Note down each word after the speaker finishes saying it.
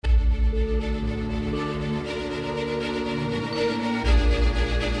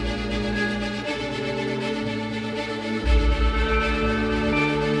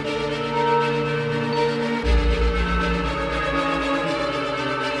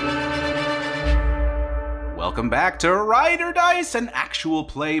Welcome back to Ride or Dice, an actual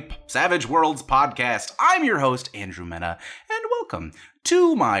play Savage Worlds podcast. I'm your host, Andrew Mena, and welcome.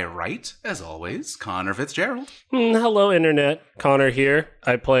 To my right, as always, Connor Fitzgerald. Hello, Internet. Connor here.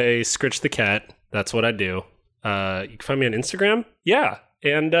 I play Scritch the Cat. That's what I do. You can find me on Instagram. Yeah.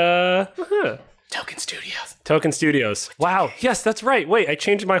 And, Token Studios. Token Studios. Wow. Yes, that's right. Wait, I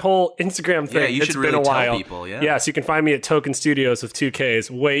changed my whole Instagram thing. Yeah, you should really tell people, yeah. Yes, you can find me at Token Studios with 2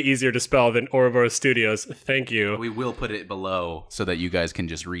 Ks. Way easier to spell than Ouroboros Studios. Thank you. We will put it below so that you guys can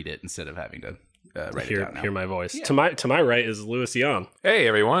just read it instead of having to write it down now. Hear my voice. Yeah. To my right is Lewis Young. Hey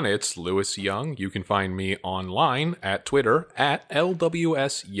everyone, it's Lewis Young. You can find me online at Twitter at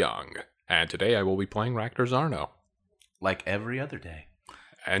LWSYoung. And today I will be playing Ractor Zarno. Like every other day.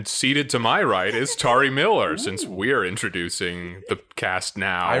 And seated to my right is Tari Miller, since we're introducing the cast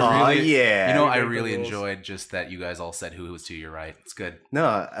now. I yeah. really enjoyed just that you guys all said who was to your right. It's good.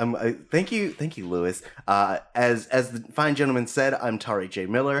 No, thank you, Lewis. As the fine gentleman said, I'm Tari J.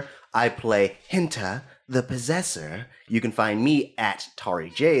 Miller. I play Hinta, the Possessor. You can find me at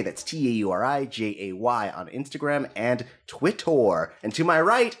Tari J. That's TAURIJAY on Instagram and Twitter. And to my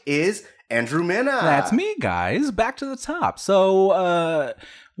right is Andrew Mena. That's me, guys. Back to the top. So,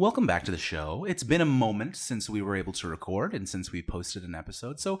 welcome back to the show. It's been a moment since we were able to record and since we posted an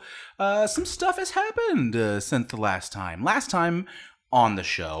episode. So, some stuff has happened since the last time. Last time on the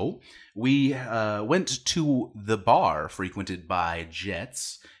show, we went to the bar frequented by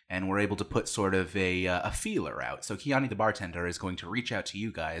Jets and were able to put sort of a feeler out. So, Kiani the bartender is going to reach out to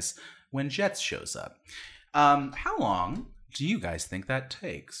you guys when Jets shows up. How long do you guys think that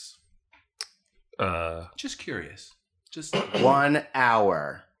takes? Just curious. Just 1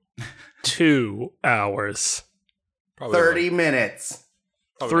 hour. 2 hours. Probably 30 minutes.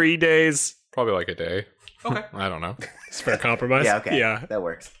 3 days. Probably like a day. Okay. I don't know. It's fair compromise. Yeah, okay. Yeah. That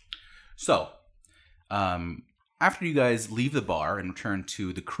works. So, after you guys leave the bar and return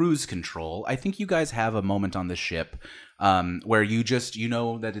to the cruise control, I think you guys have a moment on the ship where you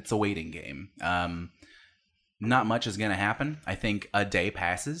know that it's a waiting game. Not much is going to happen. I think a day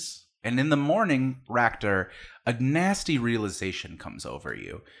passes. And in the morning, Ractor, a nasty realization comes over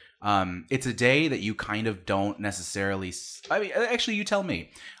you. It's a day that you kind of don't necessarily... actually, you tell me.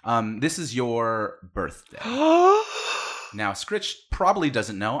 This is your birthday. Now, Scritch probably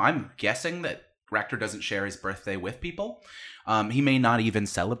doesn't know. I'm guessing that Ractor doesn't share his birthday with people. He may not even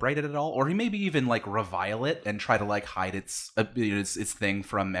celebrate it at all, or he maybe even revile it and try to hide its thing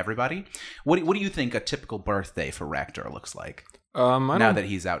from everybody. What do you think a typical birthday for Ractor looks like? Now that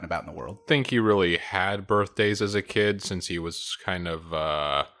he's out and about in the world, Think he really had birthdays as a kid, since he was kind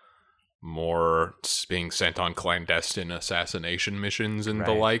of more being sent on clandestine assassination missions and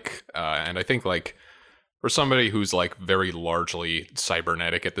the like. And I think for somebody who's very largely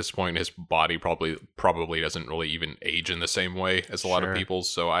cybernetic at this point, his body probably doesn't really even age in the same way as a lot of people's.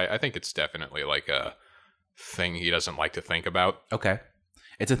 So I think it's definitely a thing he doesn't like to think about. Okay.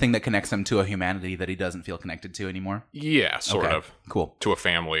 It's a thing that connects him to a humanity that he doesn't feel connected to anymore? Yeah, sort of. Cool. To a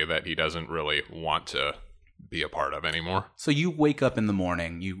family that he doesn't really want to be a part of anymore. So you wake up in the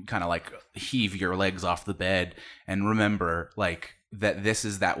morning, you kind of heave your legs off the bed and remember that this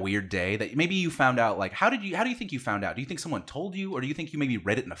is that weird day that maybe you found out. How do you think you found out? Do you think someone told you, or do you think you maybe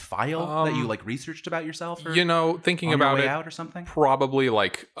read it in a file that you researched about yourself? Or thinking about it, out or something? Probably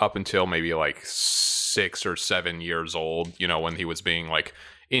up until maybe 6 or 7 years old, when he was being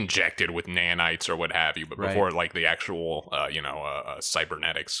injected with nanites or what have you, but before the actual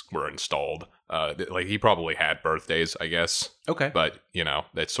cybernetics were installed, he probably had birthdays, I guess. Okay. But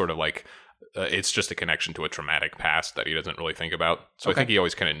that's sort of it's just a connection to a traumatic past that he doesn't really think about. So I think he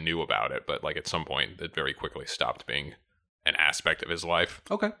always kind of knew about it, but at some point it very quickly stopped being an aspect of his life.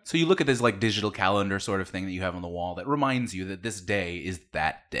 Okay. So you look at this digital calendar sort of thing that you have on the wall that reminds you that this day is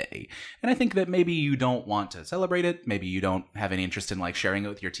that day. And I think that maybe you don't want to celebrate it. Maybe you don't have any interest in sharing it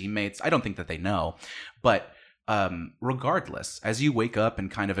with your teammates. I don't think that they know. But regardless, as you wake up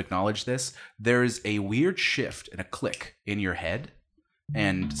and kind of acknowledge this, there's a weird shift and a click in your head.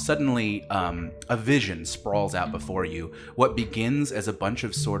 And suddenly, a vision sprawls out before you. What begins as a bunch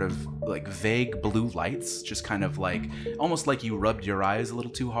of sort of vague blue lights, just kind of almost like you rubbed your eyes a little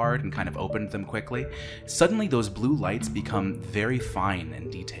too hard and kind of opened them quickly. Suddenly, those blue lights become very fine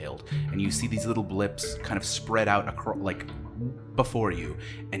and detailed, and you see these little blips kind of spread out across, before you.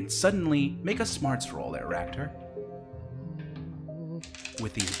 And suddenly, make a smarts roll there, Ractor,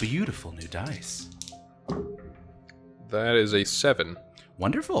 with these beautiful new dice. That is a 7.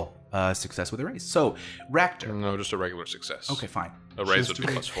 Wonderful. Success with a raise. So, Ractor. No, just a regular success. Okay, fine. A raise would be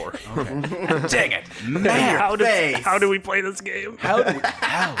 +4. Okay. Dang it. Man. How do we play this game? How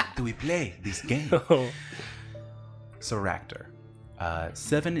do we play this game? So Ractor,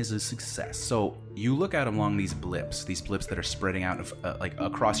 7 is a success. So you look out along these blips that are spreading out like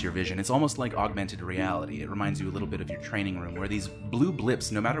across your vision. It's almost like augmented reality. It reminds you a little bit of your training room, where these blue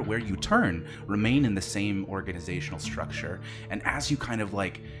blips, no matter where you turn, remain in the same organizational structure. And as you kind of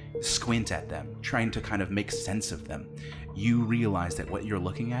like squint at them, trying to kind of make sense of them, you realize that what you're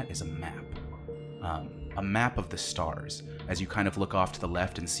looking at is a map of the stars. As you kind of look off to the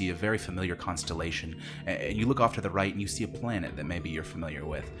left and see a very familiar constellation, and you look off to the right and you see a planet that maybe you're familiar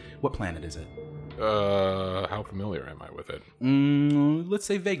with. What planet is it? How familiar am I with it? Let's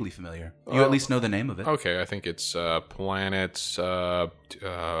say vaguely familiar. You at least know the name of it. Okay, I think it's planet. Luke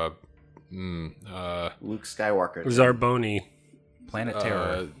Skywalker. Zarboni. Planet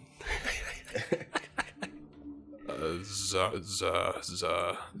Terror.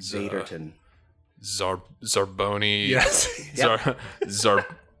 Zaderton. Zarboni. Yes.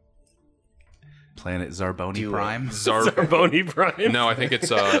 Planet Zarboni Do it. Prime. Zarboni Prime. No, I think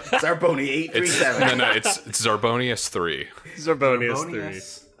it's Zarboni 837. no, it's Zarbonius 3.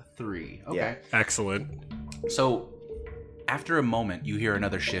 Zarbonius 3. Okay. Yeah. Excellent. So, after a moment, you hear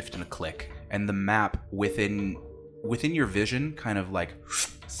another shift and a click, and the map within your vision kind of like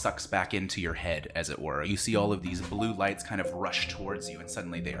sucks back into your head, as it were. You see all of these blue lights kind of rush towards you, and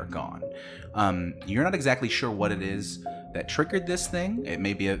suddenly they are gone. You're not exactly sure what it is that triggered this thing. It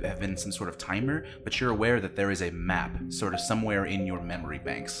may have been some sort of timer, but you're aware that there is a map sort of somewhere in your memory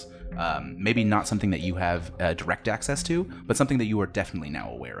banks. Maybe not something that you have direct access to, but something that you are definitely now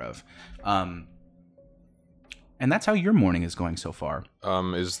aware of. And that's how your morning is going so far.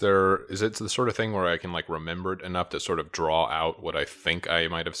 Is it the sort of thing where I can like remember it enough to sort of draw out what I think I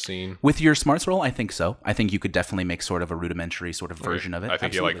might have seen? With your smarts roll, I think so. I think you could definitely make sort of a rudimentary sort of version of it. I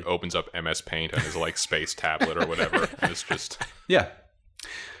think Absolutely. he like opens up MS Paint on his like space tablet or whatever. And it's just Yeah,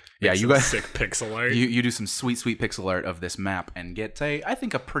 you guys Sick pixel art. you do some sweet pixel art of this map and get I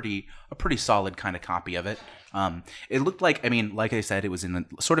think a pretty solid kind of copy of it. It looked like, I mean, like I said, it was in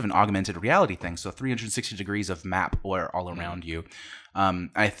sort of an augmented reality thing, so 360 degrees of map were all around you.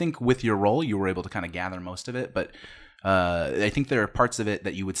 I think with your roll, you were able to kind of gather most of it, but I think there are parts of it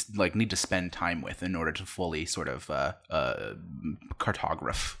that you would like need to spend time with in order to fully sort of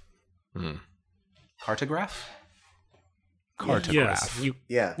cartograph. Cartograph? Cartograph. Yes.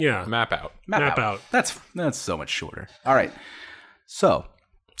 Yeah. Yeah. map out. Map out. That's so much shorter. All right. So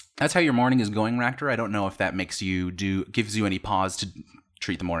that's how your morning is going, Ractor. I don't know if that gives you any pause to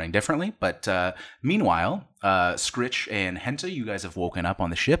treat the morning differently. But meanwhile, Scritch and Henta, you guys have woken up on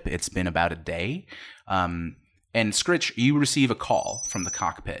the ship. It's been about a day. And Scritch, you receive a call from the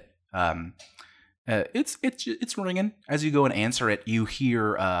cockpit. It's ringing. As you go and answer it, you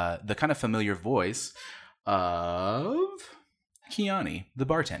hear the kind of familiar voice of Kiani, the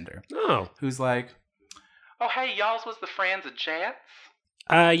bartender, Oh. who's like, "Oh, hey, y'all's was the friends of Jets?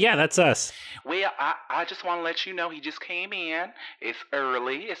 Yeah, that's us. Well, I just want to let you know he just came in. It's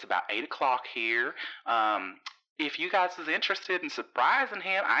early. It's about 8 o'clock here. If you guys is interested in surprising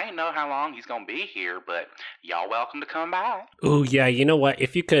him, I ain't know how long he's going to be here, but y'all welcome to come by." Oh, yeah, you know what?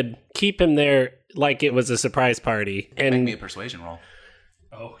 If you could keep him there like it was a surprise party. Make And me a persuasion roll.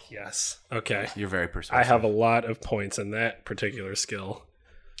 Oh, yes. Okay. You're very persuasive. I have a lot of points in that particular skill.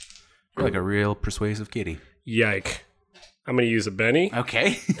 You're like a real persuasive kitty. Yike. I'm going to use a Benny.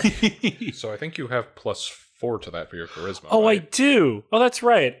 Okay. So I think you have +4 to that for your charisma. Oh, I right? do. Oh, that's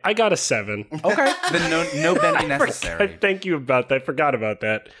right. I got a 7. Okay. Then no bending necessary. Thank you about that. I forgot about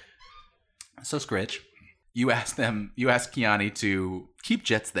that. So Scritch, you ask Kiani to keep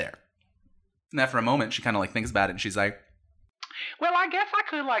Jets there. And after a moment, she kind of like thinks about it, and she's like, "Well, I guess I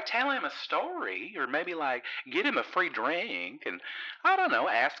could like tell him a story, or maybe like get him a free drink, and I don't know,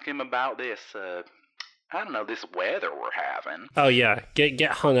 ask him about this this weather we're having." Oh, yeah.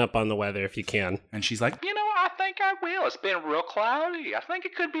 Get hung up on the weather if you can. And she's like, "I think I will. It's been real cloudy. I think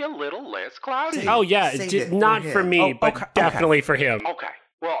it could be a little less cloudy." Oh, yeah. Save it for Not him. for me, Oh, but okay. definitely for him. Okay.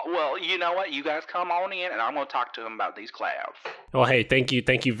 Well, you know what? You guys come on in, and I'm going to talk to him about these clouds. Well, hey, thank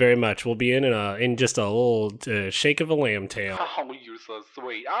you very much. We'll be in just a little shake of a lamb tail. Oh, you're so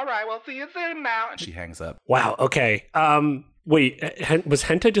sweet. All right, well, see you soon now. And she hangs up. Wow. Okay. Wait. Was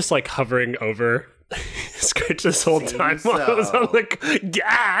Henta just like hovering over Scritch this whole Seems time while I was so. on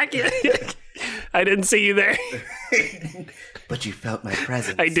the? I didn't see you there. But you felt my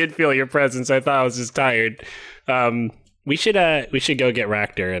presence. I did feel your presence. I thought I was just tired. We should go get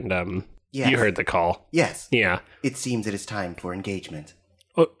Ractor and Yes. you heard the call. Yes. Yeah. It seems it is time for engagement.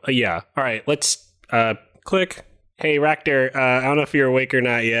 Oh, yeah. All right. Let's click. Hey, Ractor. I don't know if you're awake or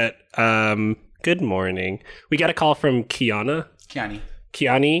not yet. Good morning. We got a call from Kiani.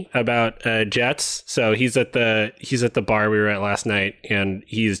 Kiani about Jets. So he's at the bar we were at last night, and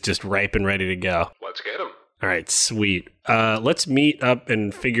he's just ripe and ready to go. Let's get him. All right, sweet. Let's meet up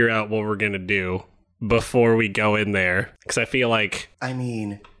and figure out what we're gonna do before we go in there, because I feel like I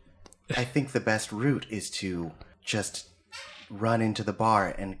mean, I think the best route is to just run into the bar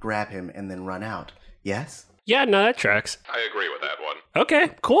and grab him and then run out. Yes? yeah, no, that tracks. I agree with that one.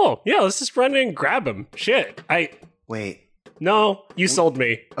 Okay, cool. Yeah, let's just run in and grab him. Shit, Wait. no, you sold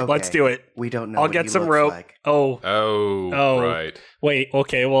me. Okay. Let's do it. We don't know. I'll what get he some looks rope. like. Oh, Right. wait.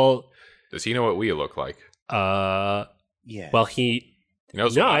 Okay, well, Does he know what we look like? Yeah. well, he. He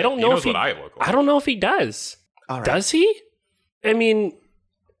knows. No, what I don't he know knows if he. what I look like. I don't know if he does. All right. Does he? I mean,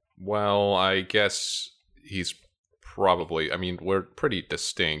 Well, I guess he's probably. I mean, we're pretty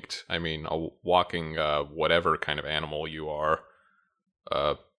distinct. I mean, a walking whatever kind of animal you are,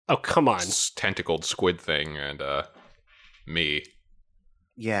 oh come on. tentacled squid thing, and me.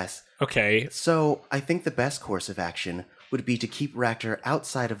 Yes. Okay, So I think the best course of action would be to keep Ractor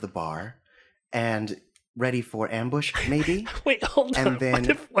outside of the bar and ready for ambush, maybe? wait, hold And on.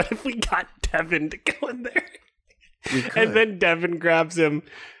 then- What if we got Devin to go in there, We could. and then Devin grabs him?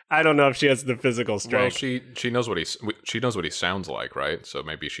 I don't know if she has the physical Well, strength. she knows what she knows what he sounds like, right? So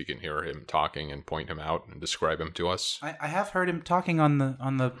maybe she can hear him talking and point him out and describe him to us. I have heard him talking on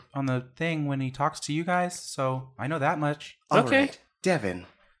the thing when he talks to you guys, so I know that much. All Okay. right. Devin,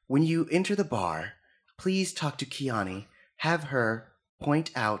 when you enter the bar, please talk to Kiani. Have her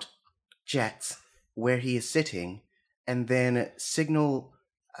point out Jets where he is sitting, and then signal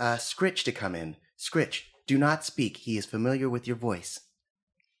Scritch to come in. Scritch, do not speak. He is familiar with your voice.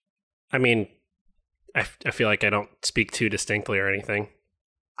 I mean, I feel like I don't speak too distinctly or anything.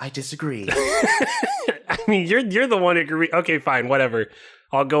 I disagree. I mean, you're the one who agree. Okay, fine, whatever.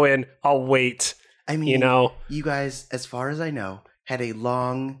 I'll go in. I'll wait. I mean, You know, you guys, as far as I know, had a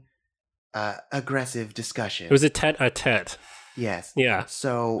long, aggressive discussion. it was a tete-a-tete. Yes. Yeah,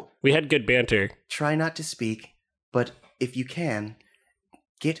 So we had good banter. try not to speak, but if you can,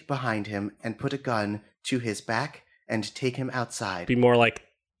 get behind him and put a gun to his back and take him outside. Be more like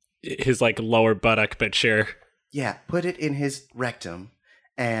his like lower buttock, but sure. Yeah, put it in his rectum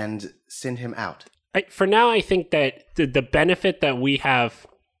and send him out. For now, I think that the benefit that we have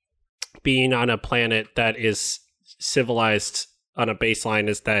being on a planet that is civilized on a baseline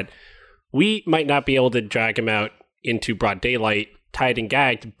is that we might not be able to drag him out into broad daylight, tied and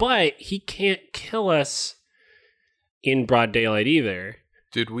gagged, but he can't kill us in broad daylight either.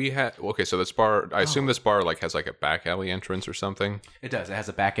 Did we have? Okay, so this bar. I assume this bar like has like a back alley entrance or something. It does. It has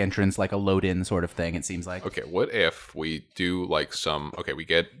a back entrance, like a load-in sort of thing. It seems like. Okay, what if we do like some? Okay, we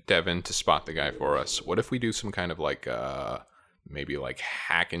get Devin to spot the guy for us. What if we do some kind of like maybe like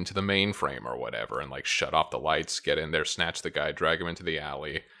hack into the mainframe or whatever, and like shut off the lights, get in there, snatch the guy, drag him into the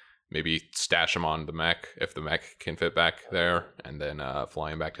alley, maybe stash him on the mech if the mech can fit back there, and then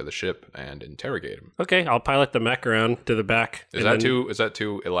fly him back to the ship and interrogate him. Okay, I'll pilot the mech around to the back. Is that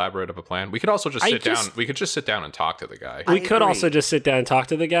too elaborate of a plan? We could also just sit down. We could just sit down and talk to the guy. We I could agree. also just sit down and talk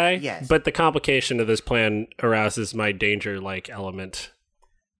to the guy. Yes. But the complication of this plan arouses my danger-like element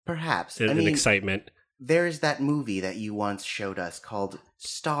Perhaps. and, I and mean, excitement. there is that movie that you once showed us called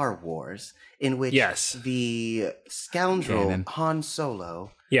Star Wars, in which Yes. the scoundrel Canon. Han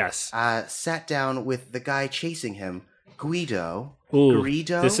Solo Yes. sat down with the guy chasing him, Guido. Ooh,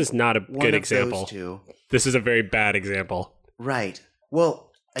 Greedo. this is not a One good of example. Those two. This is a very bad example. Right.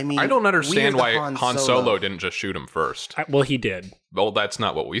 Well, I mean, I don't understand we're the why Han Solo didn't just shoot him first. Well, he did. Well, that's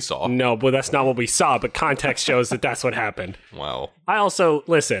not what we saw. No, but that's not what we saw. But context shows that that's what happened. Well, I also,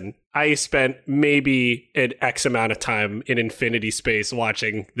 listen, I spent maybe an X amount of time in infinity space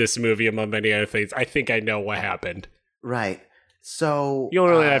watching this movie, among many other things. I think I know what happened. Right. So You don't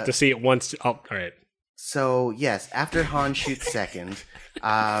really have to see it once. Oh, all right. So yes, after Han shoots second,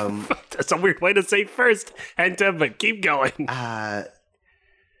 That's a weird way to say first, Henta, but keep going.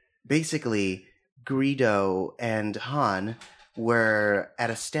 basically, Greedo and Han were at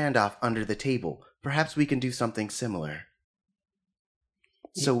a standoff under the table. Perhaps we can do something similar.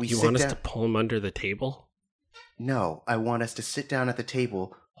 So we You sit want us down. to pull him under the table? No, I want us to sit down at the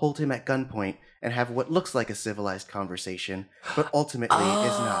table, hold him at gunpoint, and have what looks like a civilized conversation, but ultimately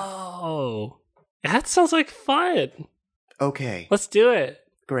is not. Oh, that sounds like fun. Okay, Let's do it.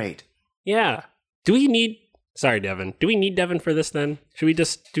 great. Yeah. Do we need? Sorry, Devin. Do we need Devin for this? Then do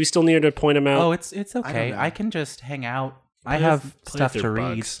we still need to point him out? Oh, it's okay. know. I can just hang out. I Play have with- play stuff with to your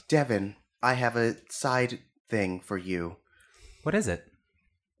read. bugs. Devin, I have a side thing for you. What is it?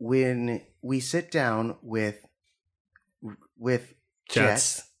 When we sit down with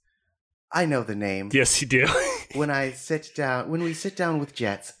Jets. Jets, I know the name. Yes, you do. when we sit down with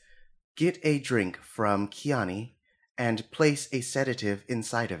Jets, get a drink from Kiani and place a sedative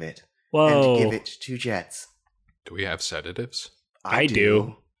inside of it. Whoa. And give it to Jets. Do we have sedatives? I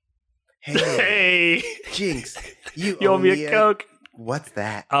do. Hey, Jinx, you owe me a Coke. What's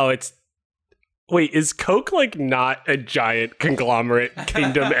that? Oh, it's... Wait, is Coke like not a giant conglomerate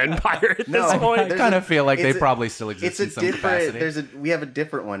kingdom empire at No, this point? I kind of feel like they it's a- probably still exist in some capacity. We have a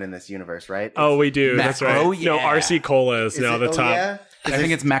different one in this universe, right? Oh, we do. That's Macro, right. No, yeah. RC Cola is now the top. Yeah? I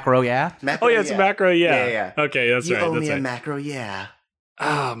think it's macro, yeah? Macro, Oh, yeah, it's a macro, yeah. Yeah. Okay, that's You right. owe That's me a right. macro, yeah.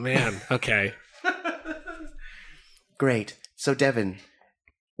 Oh, man. Okay. Great. So, Devin,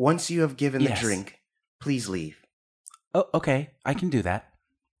 once you have given Yes. the drink, please leave. Oh, okay. I can do that.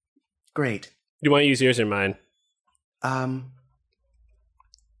 Great. You want to use yours or mine?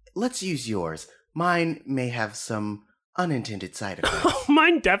 Let's use yours. Mine may have some unintended side effects.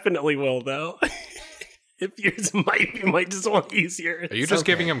 Mine definitely will, though. If yours might, you might just want to use yours. Are you just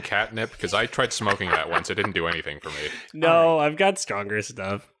okay. giving him catnip? Because I tried smoking that once. It didn't do anything for me. No, I've got stronger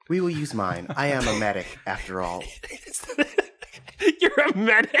stuff. We will use mine. I am a medic, after all. You're a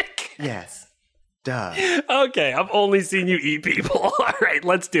medic? Yes. Duh. Okay, I've only seen you eat people. All right,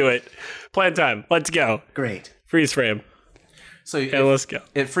 let's do it. Plan time. Let's go. Great. Freeze frame. So And let's go.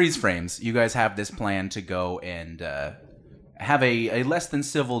 it freeze frames. You guys have this plan to go and have a less than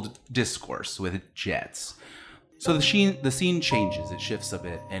civil discourse with Jets. So the scene changes. It shifts a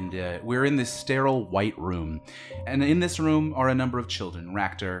bit, and we're in this sterile white room. And in this room are a number of children.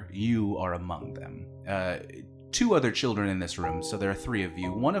 Raktor, you are among them. Two other children in this room, so there are three of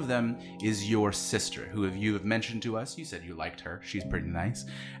you. One of them is your sister, who you have mentioned to us. You said you liked her. She's pretty nice.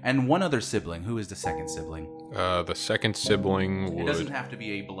 And one other sibling. Who is the second sibling? The second sibling would... It doesn't have to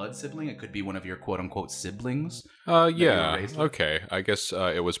be a blood sibling. It could be one of your quote-unquote siblings. Yeah. raised with? Okay. I guess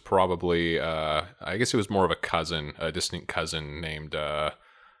it was probably... I guess it was more of a cousin, a distant cousin named...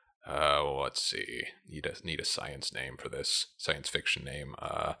 let's see. Need a science name for this. Science fiction name.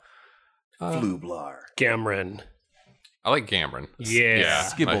 Flublar. Gamron. I like Gamron. Yeah.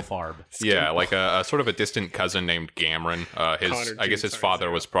 Skibblefarb. Yeah, like a sort of a distant cousin named Gamron. I guess his father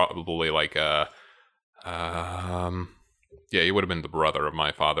was probably like yeah, he would have been the brother of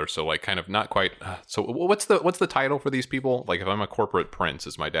my father. So like kind of not quite. So what's the title for these people? Like if I'm a corporate prince,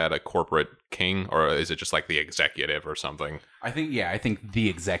 is my dad a corporate king, or is it just like the executive or something? I think the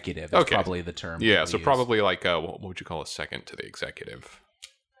executive is probably the term. Yeah, that so we use. probably like what would you call a second to the executive?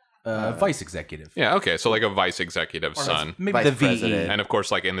 Vice executive. Yeah, okay, so like a vice executive son. Maybe Vice the VE. president. And of course,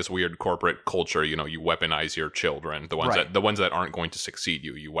 like in this weird corporate culture, you weaponize your children. The ones that aren't going to succeed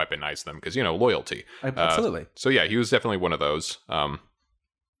you weaponize them because loyalty. Absolutely. So yeah, he was definitely one of those.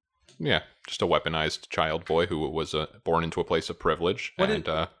 Yeah, just a weaponized child boy who was born into a place of privilege.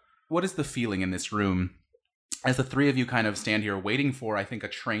 What is the feeling in this room as the three of you kind of stand here waiting for, I think, a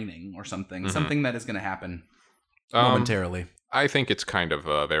training or something, something that is going to happen momentarily? I think it's kind of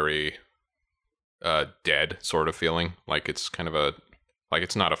a very dead sort of feeling. Like it's kind of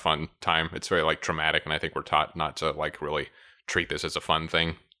it's not a fun time. It's very like traumatic, and I think we're taught not to like really treat this as a fun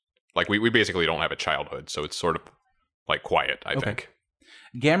thing. Like we basically don't have a childhood, so it's sort of like quiet, I think.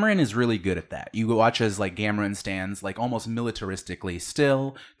 Gamron is really good at that. You watch as like Gamron stands like almost militaristically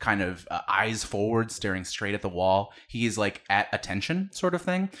still, kind of eyes forward, staring straight at the wall. He is like at attention sort of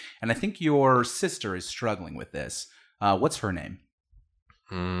thing. And I think your sister is struggling with this. What's her name?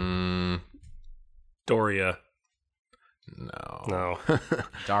 Doria. No.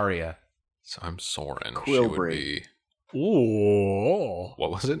 Daria. So I'm Soren. Quilbry. She would be... Ooh.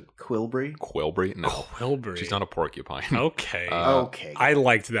 What was it? Quilbry? Quilbry? No. Quilbry. She's not a porcupine. Okay. Okay. I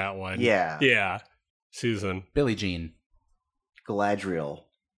liked that one. Yeah. Yeah. Susan. Billie Jean. Galadriel.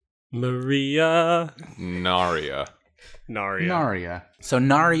 Maria. Naria. Naria. Naria. So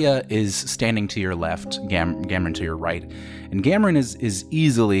Naria is standing to your left, Gamron to your right. And Gamron is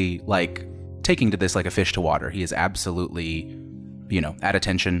easily like taking to this like a fish to water. He is absolutely, at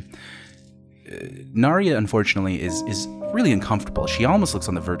attention. Naria, unfortunately, is really uncomfortable. She almost looks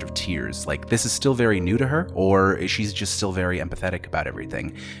on the verge of tears. Like this is still very new to her, or she's just still very empathetic about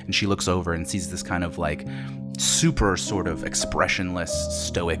everything. And she looks over and sees this kind of like super sort of expressionless,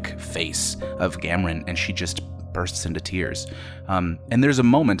 stoic face of Gamron, and she just bursts into tears. And there's a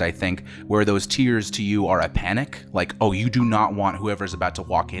moment, I think, where those tears to you are a panic. Like, oh, you do not want whoever's about to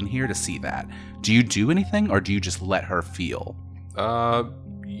walk in here to see that. Do you do anything, or do you just let her feel?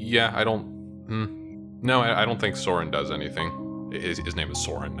 Yeah, I don't... No, I don't think Soren does anything. His name is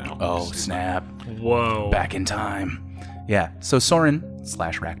Soren now. Oh, snap. Whoa. Back in time. Yeah, so Soren /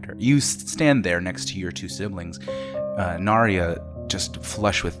 Raktor, you stand there next to your two siblings. Naria just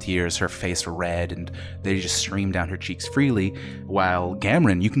flush with tears, her face red, and they just stream down her cheeks freely, while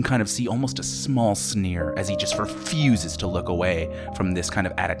Gamron, you can kind of see almost a small sneer as he just refuses to look away from this kind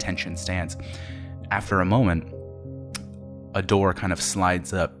of at attention stance. After a moment, a door kind of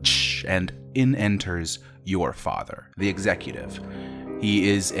slides up, and in enters your father, the executive.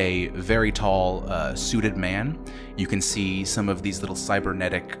 He is a very tall, suited man. You can see some of these little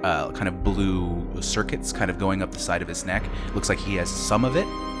cybernetic kind of blue circuits kind of going up the side of his neck. Looks like he has some of it,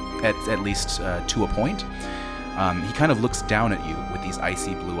 at least to a point. He kind of looks down at you with these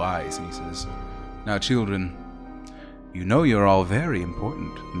icy blue eyes, and he says, "Now, children, you know you're all very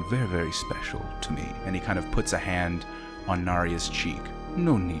important and very, very special to me." And he kind of puts a hand on Naria's cheek.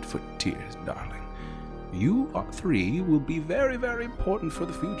 "No need for tears, darling. You three will be very, very important for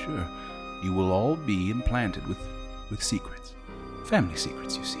the future. You will all be implanted with secrets. Family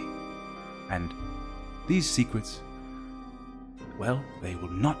secrets, you see. And these secrets, well, they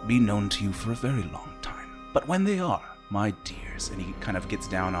will not be known to you for a very long time. But when they are, my dears," and he kind of gets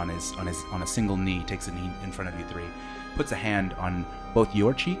down on a single knee, takes a knee in front of you three, puts a hand on both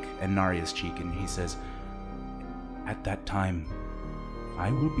your cheek and Naria's cheek, and he says, "At that time,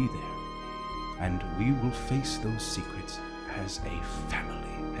 I will be there. And we will face those secrets as a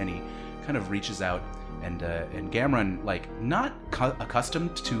family." And he kind of reaches out, and Gamron, like, not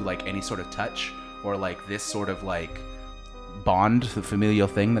accustomed to like any sort of touch or like this sort of like bond, the familial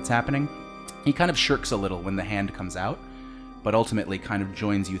thing that's happening, he kind of shirks a little when the hand comes out, but ultimately kind of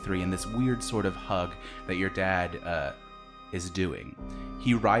joins you three in this weird sort of hug that your dad is doing.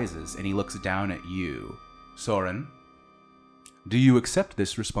 He rises and he looks down at you. "Soren, do you accept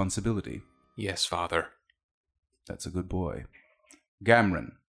this responsibility?" "Yes, Father." "That's a good boy."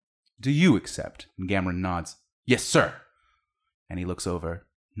 "Gamron, do you accept?" And Gamron nods. "Yes, sir." And he looks over.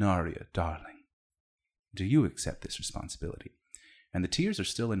 "Naria, darling, do you accept this responsibility?" And the tears are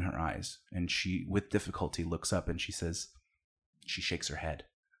still in her eyes, and she, with difficulty, looks up and she says, she shakes her head,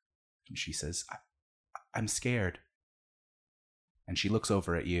 and she says, I'm scared." And she looks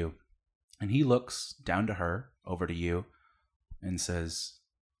over at you, and he looks down to her, over to you, and says,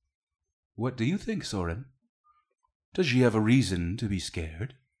 "What do you think, Soren? Does she have a reason to be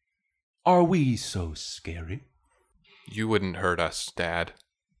scared? Are we so scary?" "You wouldn't hurt us, Dad."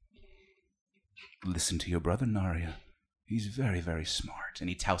 "Listen to your brother, Naria. He's very, very smart." And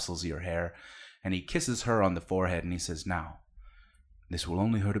he tousles your hair, and he kisses her on the forehead, and he says, "Now, this will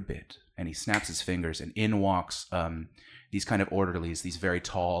only hurt a bit." And he snaps his fingers, and in walks these kind of orderlies, these very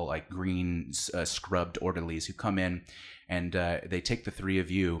tall, like green, scrubbed orderlies who come in, and they take the three of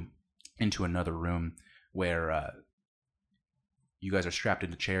you into another room where you guys are strapped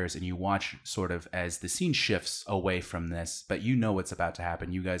into chairs, and you watch sort of as the scene shifts away from this, but you know what's about to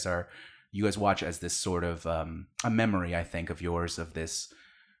happen. You guys watch as this sort of a memory, I think, of yours, of this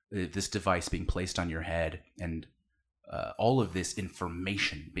device being placed on your head, and all of this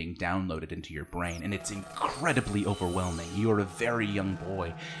information being downloaded into your brain, and it's incredibly overwhelming. You're a very young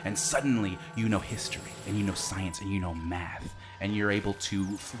boy, and suddenly you know history, and you know science, and you know math, and you're able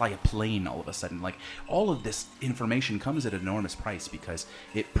to fly a plane all of a sudden. Like, all of this information comes at an enormous price because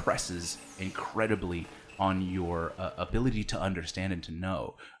it presses incredibly on your ability to understand and to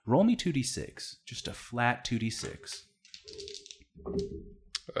know. Roll me 2d6, just a flat 2d6.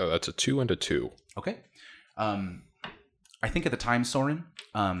 That's a 2 and a 2. Okay. I think at the time, Soren,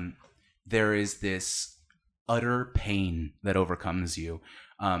 there is this utter pain that overcomes you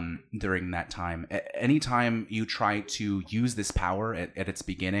during that time. Anytime you try to use this power at its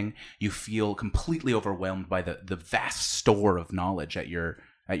beginning, you feel completely overwhelmed by the vast store of knowledge at your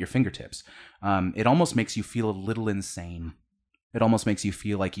fingertips. It almost makes you feel a little insane. It almost makes you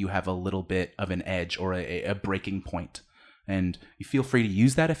feel like you have a little bit of an edge or a breaking point. And you feel free to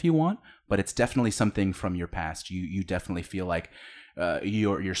use that if you want, but it's definitely something from your past. You definitely feel like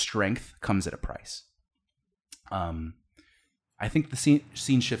your strength comes at a price. I think the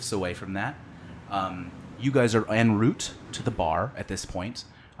scene shifts away from that. You guys are en route to the bar at this point.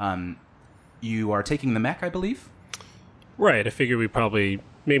 You are taking the mech, I believe? Right. I figure we probably,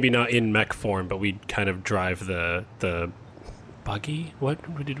 maybe not in mech form, but we'd kind of drive the buggy?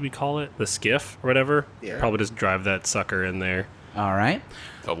 What did we call it? The skiff or whatever? Yeah. Probably just drive that sucker in there. All right.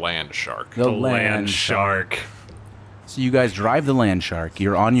 The land shark. The land shark. So you guys drive the land shark.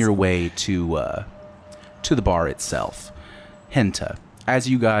 You're on your way to the bar itself. Henta, as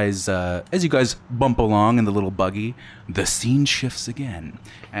you guys bump along in the little buggy, the scene shifts again,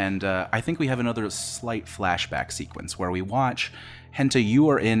 and I think we have another slight flashback sequence where we watch Henta. You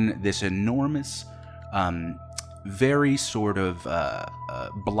are in this enormous very sort of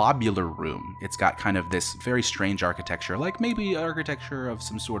blobular room. It's got kind of this very strange architecture, like maybe architecture of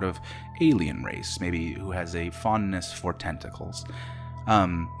some sort of alien race, maybe who has a fondness for tentacles.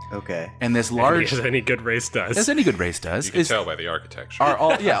 Okay. And this large, As any good race does. as any good race does, You can tell by the architecture. are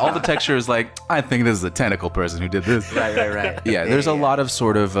all the texture is like, I think this is a tentacle person who did this. Right. Yeah, there's a lot of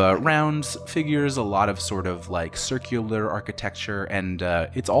sort of round figures, a lot of sort of like circular architecture, and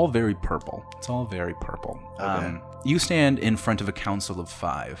it's all very purple. It's all very purple. Okay. You stand in front of a council of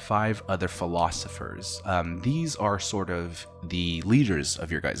five other philosophers. These are sort of the leaders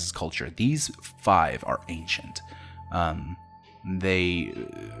of your guys' culture. These 5 are ancient. They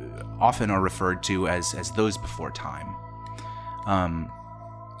often are referred to as those before time.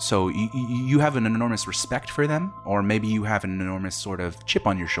 So you have an enormous respect for them, or maybe you have an enormous sort of chip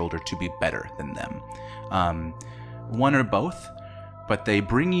on your shoulder to be better than them. One or both, but they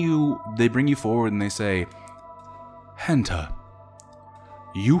bring you forward and they say, Henta,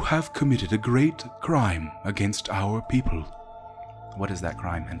 you have committed a great crime against our people. What is that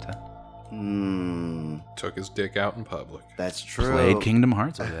crime, Henta? Took his dick out in public. That's true. Played Kingdom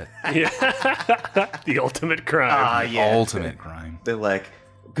Hearts with it. Yeah. The ultimate crime. Ah, yeah. Ultimate crime. They're like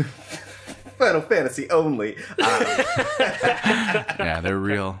Final Fantasy only. Yeah, they're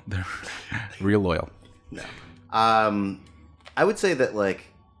real loyal. I would say that like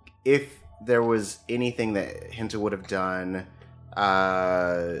if there was anything that Hinta would have done,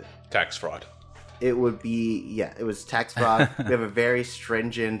 Tax fraud. it would be it was tax fraud. We have a very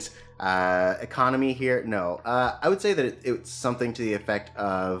stringent economy here. No, I would say that it's something to the effect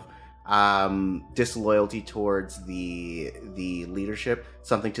of disloyalty towards the leadership.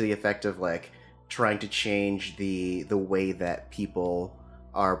 Something to the effect of like trying to change the way that people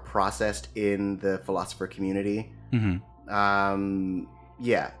are processed in the philosopher community. Mm-hmm.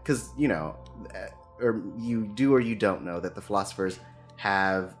 Yeah, because or you do or you don't know that the philosophers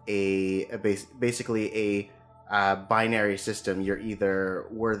have basically a binary system. You're either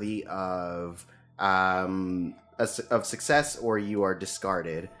worthy of success or you are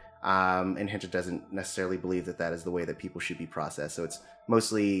discarded. And Hinta doesn't necessarily believe that is the way that people should be processed. So it's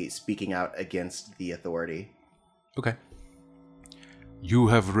mostly speaking out against the authority. Okay. You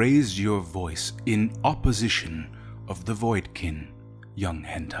have raised your voice in opposition of the Voidkin, young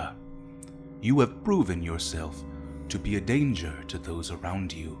Henta. You have proven yourself to be a danger to those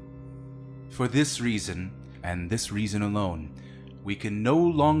around you. For this reason, and this reason alone, we can no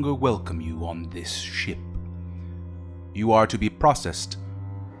longer welcome you on this ship. You are to be processed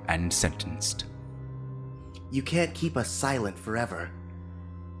and sentenced. You can't keep us silent forever.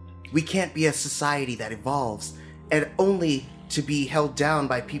 We can't be a society that evolves, and only to be held down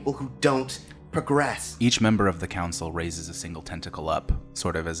by people who don't progress. Each member of the council raises a single tentacle up,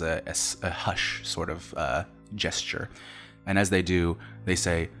 sort of as a hush sort of gesture. And as they do, they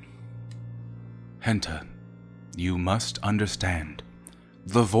say, Henta, you must understand.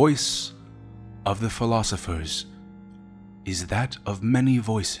 The voice of the philosophers is that of many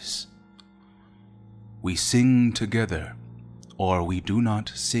voices. We sing together, or we do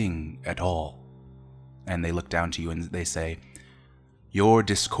not sing at all. And they look down to you and they say, your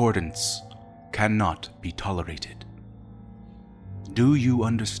discordance cannot be tolerated. Do you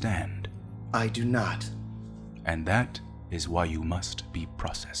understand? I do not. And that is why you must be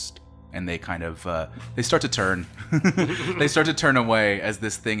processed. And they kind of, they start to turn. They start to turn away as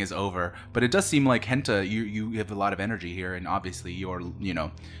this thing is over. But it does seem like, Henta, you have a lot of energy here, and obviously your,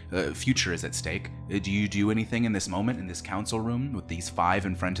 future is at stake. Do you do anything in this moment, in this council room, with these 5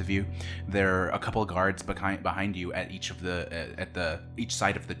 in front of you? There are a couple of guards behind you at each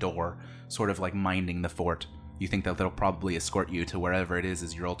side of the door, sort of like minding the fort. You think that they'll probably escort you to wherever it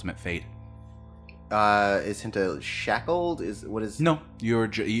is your ultimate fate. Is Hinta shackled? No,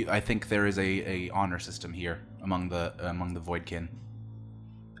 I think there is a honor system here among the Voidkin.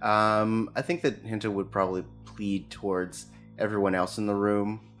 I think that Hinta would probably plead towards everyone else in the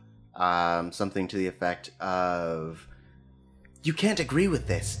room, something to the effect of, "You can't agree with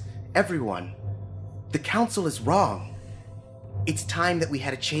this, everyone. The council is wrong. It's time that we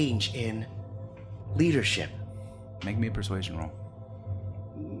had a change in leadership." Make me a persuasion roll.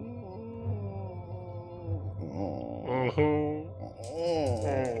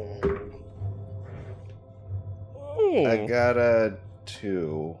 I got a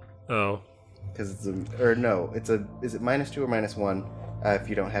 2. Oh. Because is it -2 or -1? If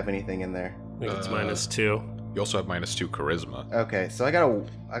you don't have anything in there. I think it's -2. You also have -2 charisma. Okay, so I got a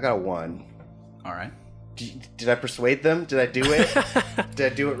 1. All right. Did I persuade them? Did I do it?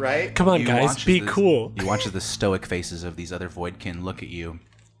 Did I do it right? Come on, You guys, watch be as cool. You watch as the stoic faces of these other Voidkin look at you,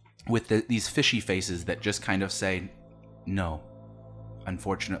 with these fishy faces that just kind of say, no,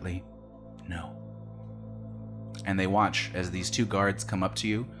 unfortunately, no. And they watch as these two guards come up to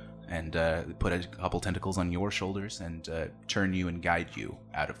you and put a couple tentacles on your shoulders and turn you and guide you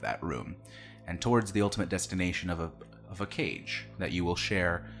out of that room and towards the ultimate destination of a cage that you will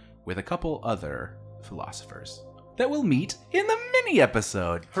share with a couple other philosophers that we'll meet in the mini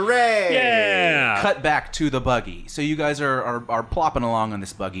episode. Hooray! Yeah. Cut back to the buggy. So you guys are plopping along on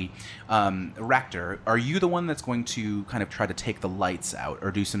this buggy. Ractor, are you the one that's going to kind of try to take the lights out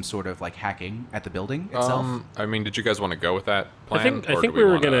or do some sort of like hacking at the building itself? I mean, did you guys want to go with that plan? I think we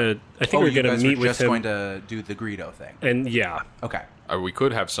were gonna meet with just him. going to do the Greedo thing. And yeah, Okay. We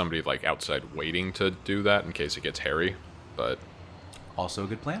could have somebody like outside waiting to do that in case it gets hairy, but Also a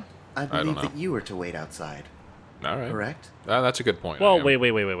good plan. I don't believe know. that you were to wait outside, all right. correct? That's a good point. well, I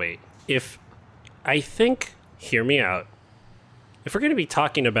am. wait. If I think, hear me out. If we're going to be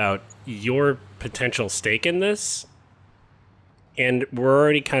talking about your potential stake in this, and we're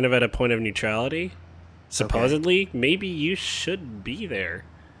already kind of at a point of neutrality, supposedly, maybe you should be there.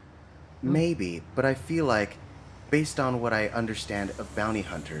 Maybe, but I feel like, based on what I understand of bounty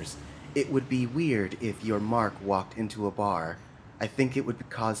hunters, it would be weird if your mark walked into a bar. I think it would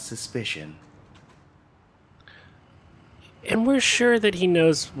cause suspicion. And we're sure that he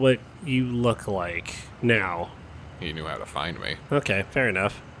knows what you look like now. He knew how to find me. Okay, fair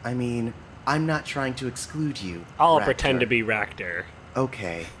enough. I mean, I'm not trying to exclude you. I'll Ractor. pretend to be Ractor.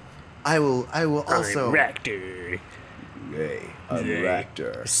 Okay. I will also... I'm Ractor. Hey, I'm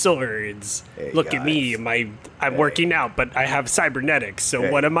Ractor. Swords. Hey, Look at me. guys. I'm working out, but I have cybernetics. So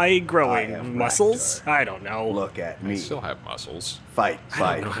Hey, what am I growing? I am Muscles? Ractor. I don't know. Look at I me. still have muscles. Fight, I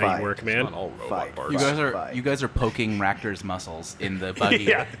fight, don't know fight. how you work, man. Not all robot Fight. parts. You guys are poking Ractor's muscles in the buggy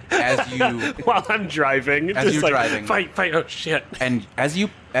Yeah. as you While I'm driving, As just you're like, driving. fight. Oh shit! and as you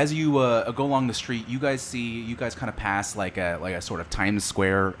go along the street, you guys kind of pass like a sort of Times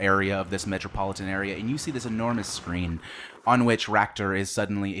Square area of this metropolitan area, and you see this enormous screen on which Ractor is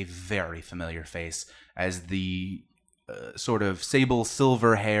suddenly a very familiar face as the sort of sable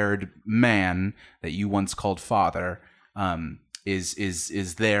silver-haired man that you once called father.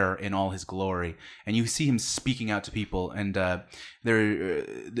 Is there in all his glory, and you see him speaking out to people, and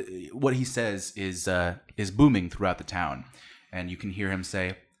what he says is booming throughout the town, and you can hear him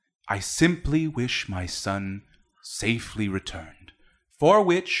say, "I simply wish my son safely returned, for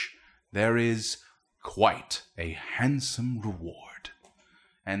which there is quite a handsome reward."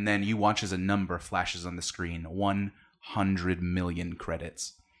 And then you watch as a number flashes on the screen: 100 million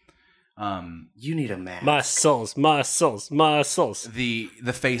credits. You need a map. Muscles. The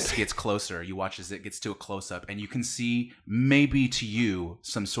face gets closer. You watch as it gets to a close up, and you can see maybe to you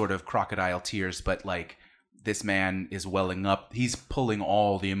some sort of crocodile tears, but like this man is welling up. He's pulling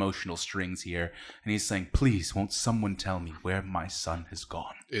all the emotional strings here, and he's saying, "Please, won't someone tell me where my son has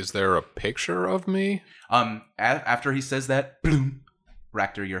gone?" Is there a picture of me? After he says that, bloom,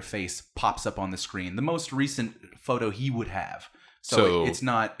 Ractor, your face pops up on the screen. The most recent photo he would have. So it's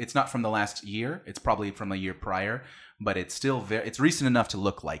not from the last year. It's probably from a year prior, but it's still it's recent enough to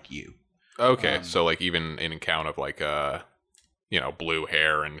look like you. Okay, so like even in account of like blue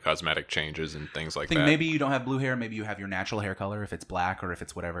hair and cosmetic changes and things like I think that. maybe you don't have blue hair. Maybe you have your natural hair color if it's black or if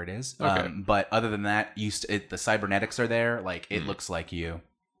it's whatever it is. Okay. But other than that, the cybernetics are there. Like it looks like you.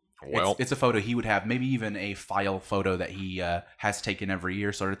 Well, It's a photo he would have. Maybe even a file photo that he has taken every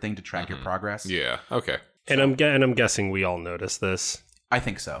year, sort of thing, to track your progress. yeah. Okay. And I'm guessing we all noticed this. I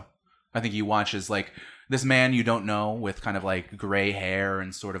think so. I think you watch as like this man you don't know with kind of like gray hair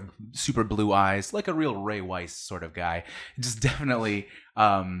and sort of super blue eyes, like a real Ray Weiss sort of guy. Just definitely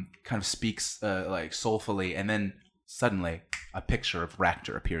kind of speaks like soulfully, and then suddenly a picture of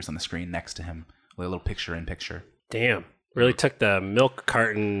Ractor appears on the screen next to him, a little picture in picture. Damn. Really took the milk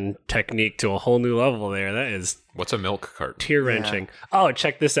carton technique to a whole new level there. That is What's a milk carton? tear wrenching. Oh,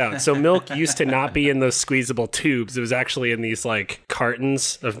 check this out. So milk used to not be in those squeezable tubes. It was actually in these like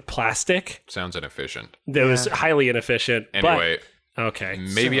cartons of plastic. Sounds inefficient. That was highly inefficient. Anyway, but, okay.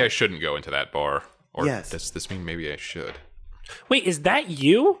 maybe I shouldn't go into that bar. Or Yes. does this mean maybe I should? Wait, is that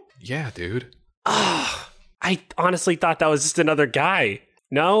you? Yeah, dude. I honestly thought that was just another guy.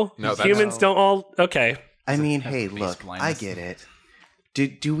 No, No, that's- humans don't all. Okay. I mean, has hey, face look, I blindness. get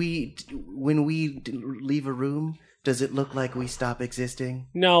it. Do we, when we leave a room, does it look like we stop existing?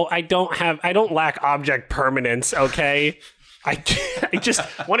 No, I don't lack object permanence. Okay. I just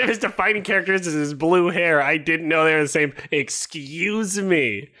one of his defining characters is his blue hair. I didn't know they were the same. Excuse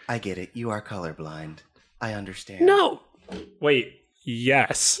me. I get it. You are colorblind. I understand. No. Wait.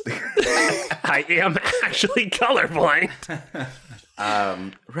 Yes. I am actually colorblind.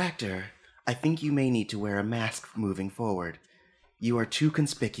 Ractor, I think you may need to wear a mask moving forward. You are too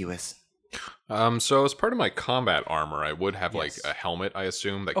conspicuous. So as part of my combat armor, I would have Yes. like a helmet, I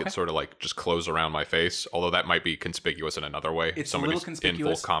assume, that Okay. could sort of like just close around my face. Although that might be conspicuous in another way. It's Somebody's a little conspicuous.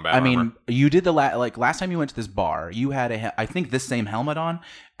 in full combat I armor. mean, you did the last time you went to this bar, you had I think this same helmet on,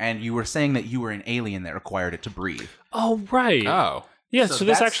 and you were saying that you were an alien that required it to breathe. Oh, right. oh, Yeah, So so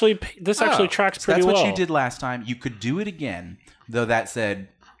this that's- actually tracks So pretty that's what well. you did last time. You could do it again, though. That said,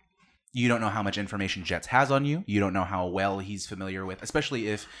 you don't know how much information Jets has on you. You don't know how well he's familiar with, especially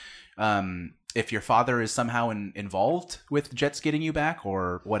if your father is somehow involved with Jets getting you back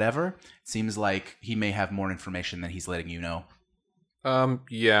or whatever. It seems like he may have more information than he's letting you know.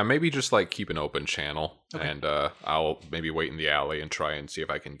 yeah, maybe just like keep an open channel, Okay. and I'll maybe wait in the alley and try and see if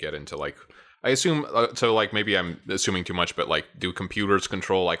I can get into like. I assume so. Like maybe I'm assuming too much, but like, do computers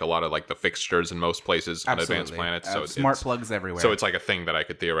control like a lot of like the fixtures in most places on advanced planets? So smart it's, plugs everywhere. so it's like a thing that I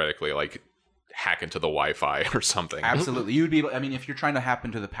could theoretically like hack into the Wi-Fi or something. Absolutely. You would be able, I mean, if you're trying to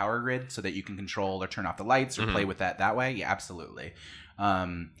happen to the power grid so that you can control or turn off the lights or play with that way, yeah, absolutely.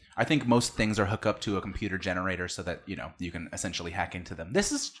 I think most things are hooked up to a computer generator so that, you can essentially hack into them.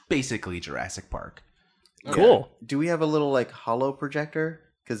 This is basically Jurassic Park. Cool. Do we have a little like holo projector?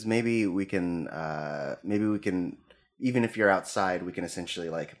 Because maybe we can, even if you're outside, we can essentially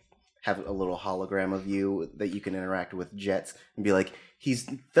like have a little hologram of you that you can interact with Jets and be like, he's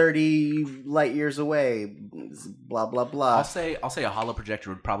 30 light years away, blah blah blah. I'll say a holo projector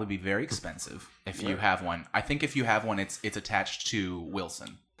would probably be very expensive if you have one. I think if you have one, it's attached to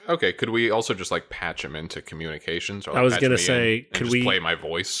Wilson. Okay, could we also just like patch him into communications? Or, I was patch gonna me in say, and could just we- play my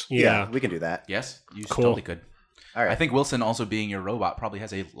voice? Yeah. we can do that. Yes, you Cool. totally could. All right. I think Wilson, also being your robot, probably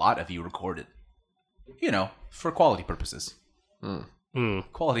has a lot of you recorded. For quality purposes.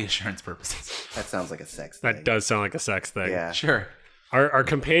 Quality assurance purposes. That sounds like a sex thing. That does sound like a sex thing. Yeah. Sure. Our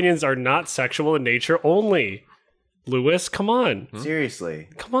companions are not sexual in nature only. Lewis, come on. Seriously.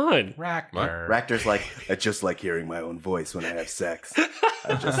 Come on. Ractor. Ractor's like, I just like hearing my own voice when I have sex.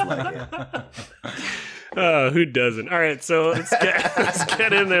 I just like it. Who doesn't? All right, so let's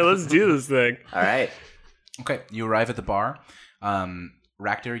get in there. Let's do this thing. All right. Okay, you arrive at the bar.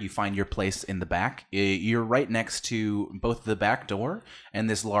 Ractor, you find your place in the back. You're right next to both the back door and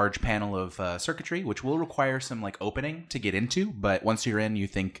this large panel of circuitry, which will require some like opening to get into. But once you're in, you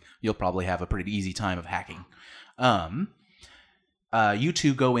think you'll probably have a pretty easy time of hacking. You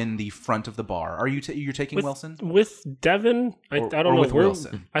two go in the front of the bar. Are you you're taking Wilson? With Devin? I Or don't know with if we're...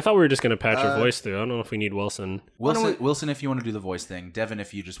 Wilson? I thought we were just going to patch your voice through. I don't know if we need Wilson. Wilson, if you want to do the voice thing. Devin,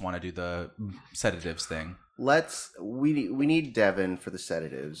 if you just want to do the sedatives thing. We need Devin for the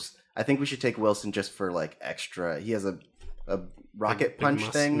sedatives. I think we should take Wilson just for like extra. He has a rocket punch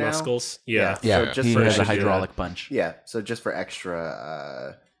thing now. Muscles. Yeah. So just he for has a extra, hydraulic punch. Yeah, so just for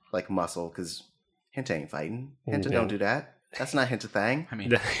extra like muscle, because Hinta ain't fighting. Hinta don't do that. That's not Hinta thing. I mean,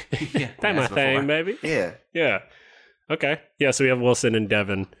 That my as thing, before. baby. Yeah. Yeah. Okay. Yeah, so we have Wilson and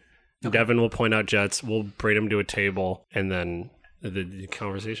Devin. Devin will point out Jets. We'll bring him to a table, and then the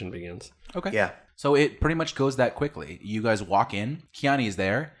conversation begins. Okay. Yeah. So it pretty much goes that quickly. You guys walk in. Kiani is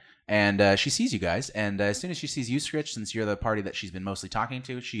there, and she sees you guys. And as soon as she sees you, Scritch, since you're the party that she's been mostly talking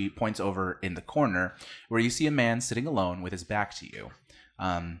to, she points over in the corner where you see a man sitting alone with his back to you,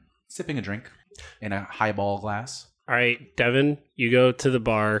 sipping a drink in a highball glass. All right, Devin, you go to the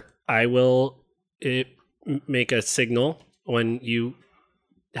bar. I will make a signal when you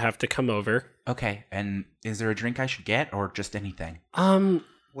have to come over. Okay. And is there a drink I should get, or just anything?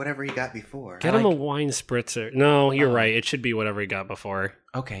 Whatever he got before. Get him a wine spritzer. No, you're right. It should be whatever he got before.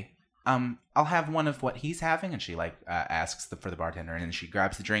 Okay. I'll have one of what he's having, and she asks for the bartender, and then she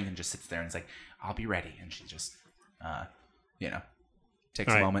grabs the drink and just sits there and is like, "I'll be ready." And she just, takes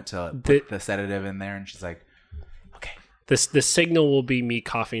All a right. moment to put the sedative in there, and she's like, "Okay, The signal will be me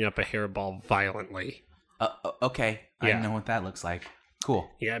coughing up a hairball violently. okay, Yeah. I know what that looks like. Cool.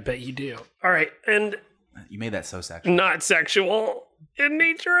 Yeah, I bet you do. All right, and You made that so sexual." not sexual in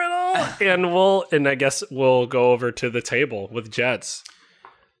nature at all. and I guess we'll go over to the table with Jets.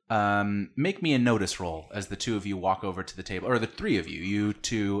 Make me a notice roll as the two of you walk over to the table, or the three of you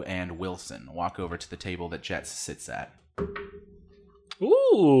two and Wilson, walk over to the table that Jets sits at.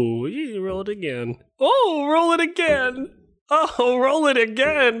 Ooh, you roll it again. Oh, roll it again. Oh, roll it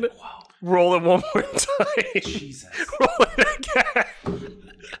again. Wow. Roll it one more time. Jesus. Roll it again.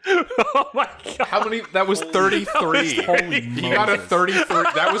 Oh my god. How many? That was 33. Holy He got a Moses. 33.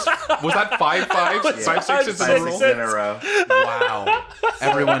 That was that 5 fives? was 5 sixes in a 5 row? sixes. in a row. Wow.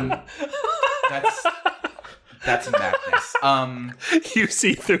 Everyone, that's madness. You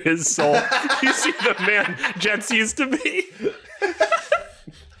see through his soul. You see the man Jets used to be.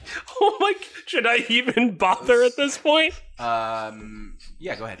 Oh my! Should I even bother at this point?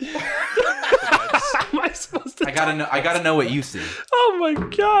 Yeah, go ahead. How am I supposed to? I gotta know what you see. Oh my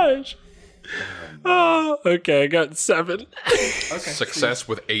gosh! Oh, okay. I got 7. Okay. Success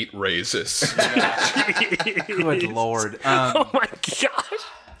with 8 raises. Good lord. Oh my gosh!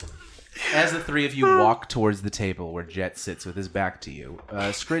 As the three of you walk towards the table where Jet sits with his back to you,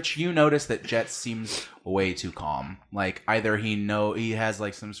 Scritch, you notice that Jet seems way too calm. Like either he has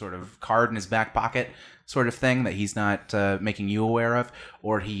like some sort of card in his back pocket, sort of thing that he's not making you aware of,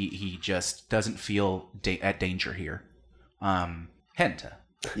 or he just doesn't feel at danger here. Henta,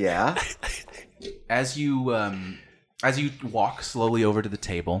 Yeah. as you walk slowly over to the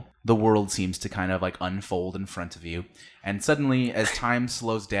table, the world seems to kind of like unfold in front of you. And suddenly, as time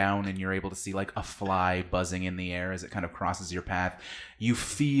slows down and you're able to see like a fly buzzing in the air as it kind of crosses your path, you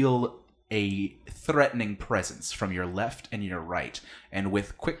feel a threatening presence from your left and your right. And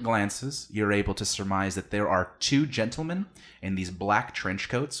with quick glances, you're able to surmise that there are 2 gentlemen in these black trench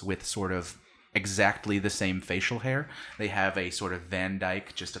coats with sort of exactly the same facial hair. They have a sort of Van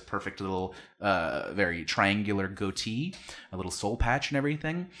Dyke, just a perfect little, very triangular goatee, a little soul patch and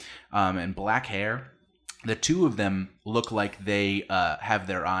everything, and black hair. The 2 of them look like they have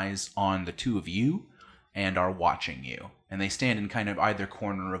their eyes on the 2 of you and are watching you. And they stand in kind of either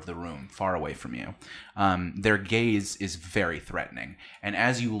corner of the room, far away from you. Their gaze is very threatening. And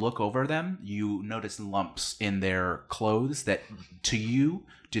as you look over them, you notice lumps in their clothes that, to you,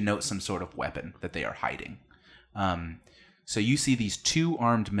 denote some sort of weapon that they are hiding. So you see these 2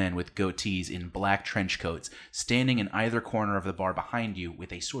 armed men with goatees in black trench coats standing in either corner of the bar behind you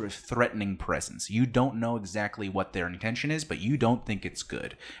with a sort of threatening presence. You don't know exactly what their intention is, but you don't think it's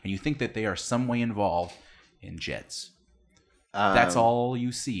good. And you think that they are some way involved in Jets. That's all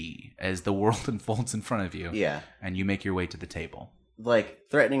you see as the world unfolds in front of you. Yeah. And you make your way to the table. Like,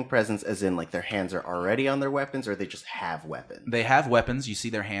 threatening presence as in, like, their hands are already on their weapons, or they just have weapons? They have weapons. You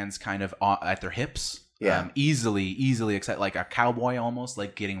see their hands kind of at their hips. Yeah. Easily excited, like a cowboy almost,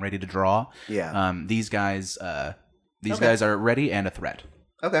 like getting ready to draw. Yeah. These guys are ready and a threat.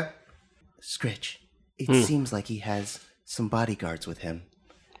 Okay. Scritch, it seems like he has some bodyguards with him.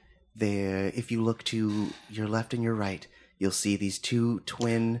 There, if you look to your left and your right, you'll see these 2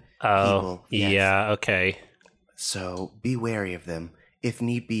 twin people. Yes. Yeah, okay. So be wary of them. If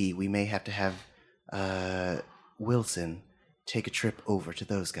need be, we may have to have Wilson take a trip over to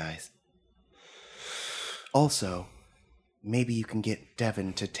those guys. Also, maybe you can get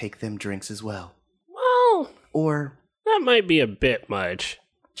Devin to take them drinks as well. Well, Or that might be a bit much.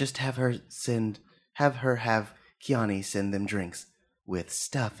 just have her have Kiani send them drinks with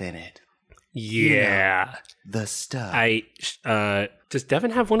stuff in it. Yeah. The stuff. Does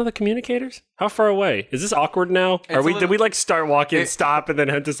Devin have one of the communicators? How far away? Is this awkward now? Did we like start walking, stop, and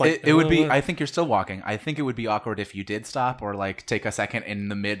then just like... It would be, I think you're still walking. I think it would be awkward if you did stop or like take a second in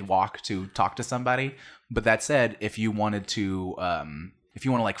the mid-walk to talk to somebody. But that said, if you wanted to... if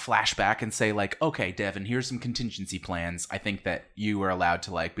you want to like flash back and say like, okay, Devin, here's some contingency plans, I think that you are allowed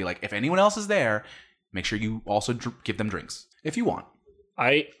to like be like, if anyone else is there, make sure you also give them drinks if you want.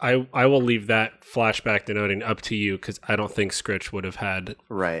 I will leave that flashback denoting up to you because I don't think Scritch would have had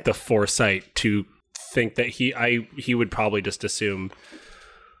the foresight to think that he would probably just assume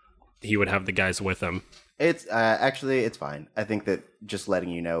he would have the guys with him. It's actually it's fine. I think that just letting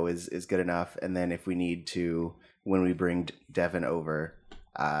you know is good enough. And then if we need to, when we bring Devin over,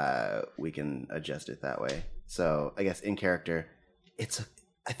 we can adjust it that way. So I guess in character,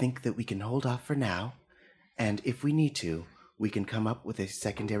 I think that we can hold off for now, and if we need to, we can come up with a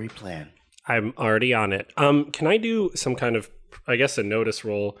secondary plan. I'm already on it. Can I do some kind of, I guess, a notice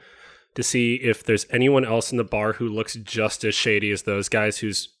roll to see if there's anyone else in the bar who looks just as shady as those guys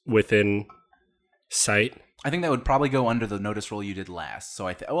who's within sight? I think that would probably go under the notice roll you did last. So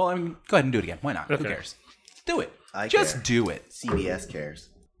go ahead and do it again. Why not? Okay. Who cares? Do it. I Just care. do it. CBS cares.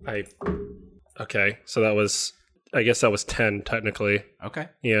 Okay, so that was, I guess that was 10 technically. Okay.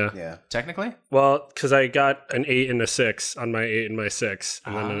 Yeah. Technically? Well, because I got an 8 and a 6 on my 8 and my 6,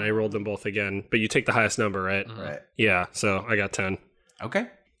 and then I rolled them both again. But you take the highest number, right? Right. Yeah, so I got 10. Okay.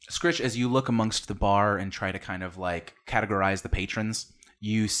 Scritch, as you look amongst the bar and try to kind of like categorize the patrons,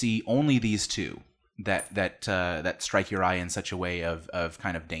 you see only these 2 that strike your eye in such a way of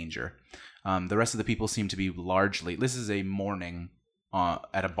kind of danger. The rest of the people seem to be largely... This is a morning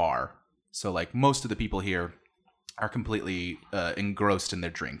at a bar. So like most of the people here are completely engrossed in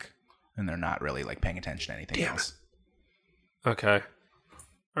their drink. And they're not really like paying attention to anything else. Okay.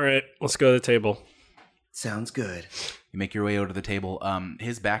 All right, let's go to the table. Sounds good. You make your way over to the table.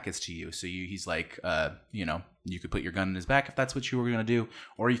 His back is to you. So he's like, You could put your gun in his back if that's what you were going to do,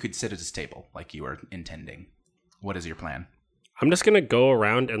 or you could sit at his table like you were intending. What is your plan? I'm just going to go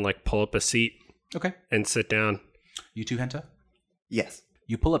around and like pull up a seat Okay. and sit down. You too, Henta? Yes.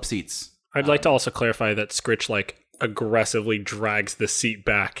 You pull up seats. I'd like to also clarify that Scritch like aggressively drags the seat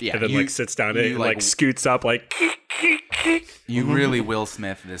back Yeah, and then like sits down and like scoots up like You really Will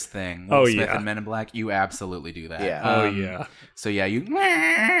Smith this thing. Will Smith and Men in Black, you absolutely do that. Yeah. So yeah, you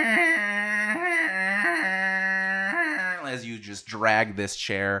as you just drag this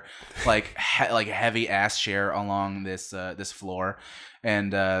chair, like like a heavy ass chair along this this floor,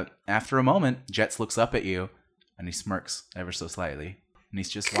 and after a moment, Jets looks up at you, and he smirks ever so slightly, and he's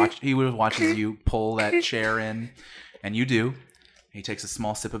just watches you pull that chair in, and you do. He takes a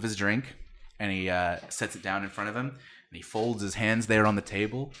small sip of his drink, and he sets it down in front of him, and he folds his hands there on the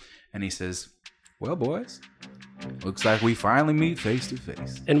table, and he says, "Well, boys, looks like we finally meet face to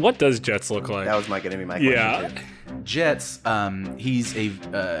face." And what does Jets look like? That was going to be my question, too. Jets, he's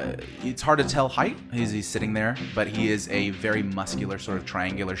it's hard to tell height. He's sitting there, but he is a very muscular, sort of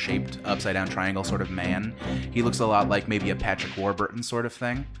triangular shaped, upside down triangle sort of man. He looks a lot like maybe a Patrick Warburton sort of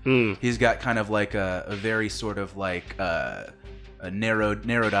thing. He's got kind of like a very sort of like a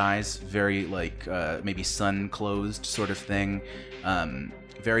narrowed eyes, very like maybe sun closed sort of thing.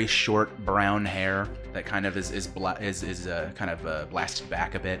 Very short brown hair that kind of is kind of blasted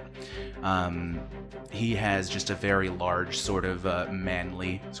back a bit. He has just a very large sort of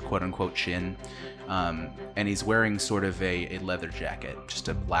manly quote unquote chin, and he's wearing sort of a leather jacket, just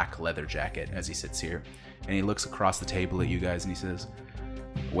a black leather jacket as he sits here, and he looks across the table at you guys and he says,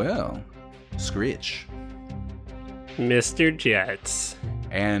 "Well, Scritch, Mr. Jets."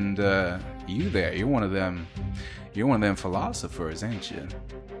 And you there, you're one of them philosophers, ain't you?"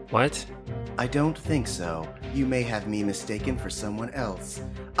 What? I don't think so. You may have me mistaken for someone else.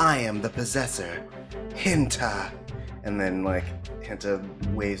 I am the possessor, Henta. And then, like, Henta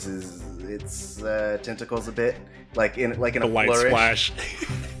waves its tentacles a bit, like in a light flourish. splash.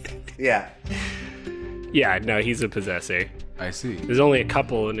 Yeah. Yeah, no, he's a possessor. I see. There's only a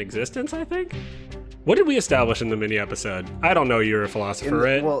couple in existence, I think. What did we establish in the mini episode? I don't know. You're a philosopher,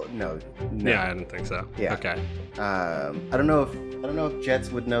 right? Well, no. Yeah, I don't think so. Yeah. Okay. I don't know if Jets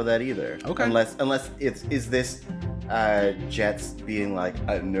would know that either. Okay. Unless is this Jets being like,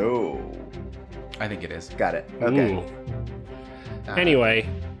 no. I think it is. Got it. Okay. Ooh. Anyway,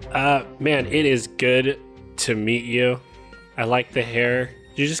 man, it is good to meet you. I like the hair.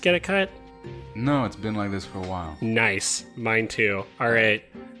 Did you just get it cut? No, it's been like this for a while. Nice. Mine too. All right.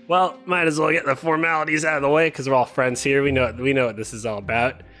 Well, might as well get the formalities out of the way because we're all friends here. We know what this is all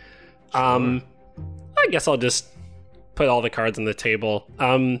about. I guess I'll just put all the cards on the table.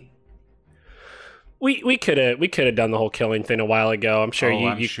 We could have done the whole killing thing a while ago. I'm sure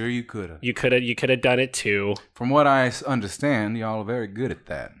I'm sure you could have. You could have done it too. From what I understand, y'all are very good at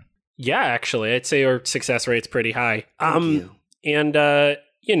that. Yeah, actually, I'd say our success rate's pretty high. Thank you. And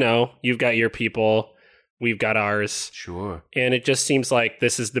you've got your people. We've got ours. Sure. And it just seems like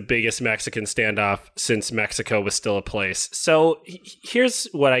this is the biggest Mexican standoff since Mexico was still a place. So here's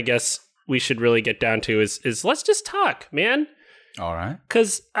what I guess we should really get down to is let's just talk, man. All right.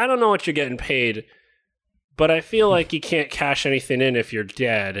 Because I don't know what you're getting paid, but I feel like you can't cash anything in if you're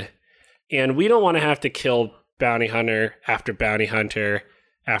dead. And we don't want to have to kill bounty hunter after bounty hunter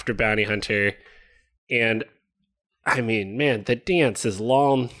after bounty hunter. And I mean, man, the dance is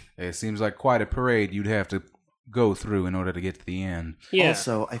long. It seems like quite a parade you'd have to go through in order to get to the end. Yeah.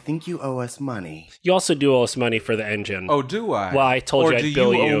 Also, I think you owe us money. You also do owe us money for the engine. Oh, do I? Well, I told you I'd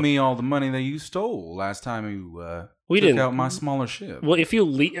bill you. Or do you owe me all the money that you stole last time you we took didn't out my smaller ship? Well, if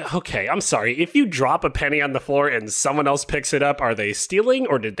you okay, I'm sorry. If you drop a penny on the floor and someone else picks it up, are they stealing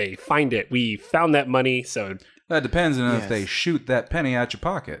or did they find it? We found that money, so That depends on Yes. if they shoot that penny out your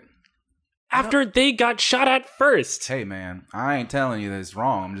pocket. after they got shot at first. Hey, man, I ain't telling you that it's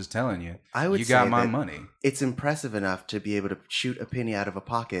wrong. I'm just telling you. I would you got say my that money. It's impressive enough to be able to shoot a penny out of a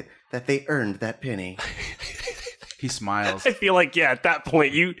pocket that they earned that penny. He smiles. I feel like, yeah, at that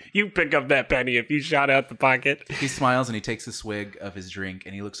point, you pick up that penny if you shot out the pocket. He smiles and he takes a swig of his drink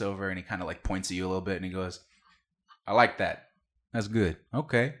and he looks over and he kind of like points at you a little bit and he goes, "I like that. That's good.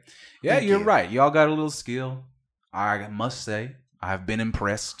 Okay. Yeah, Thank you're you. right. Y'all got a little skill. I must say, I've been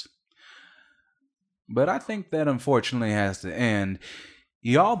impressed. But I think that unfortunately has to end.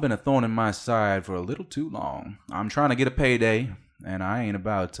 Y'all been a thorn in my side for a little too long. I'm trying to get a payday, and I ain't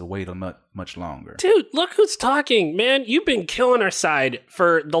about to wait much longer." Dude, look who's talking, man. You've been killing our side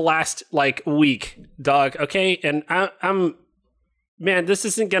for the last, week, dog, okay? And I'm man, this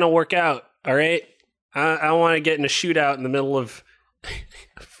isn't gonna work out, all right? I want to get in a shootout in the middle of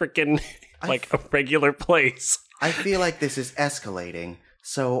freaking like a regular place. I feel like this is escalating,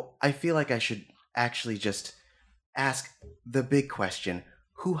 so I feel like I should actually just ask the big question.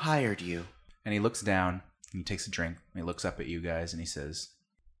 Who hired you? And he looks down, and he takes a drink, and he looks up at you guys, and he says,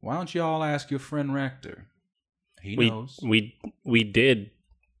 "Why don't you all ask your friend Rector? He knows." We did.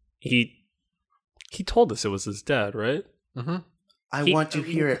 He told us it was his dad, right? Mm-hmm. I want to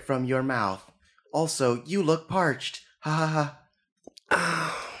hear it from your mouth. Also, you look parched. Ha ha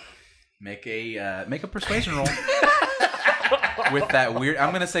ha. Make a persuasion roll. With that weird,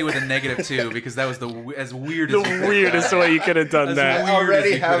 I'm gonna say with a -2 because that was as weird as The weirdest way you could have done As that. weird I already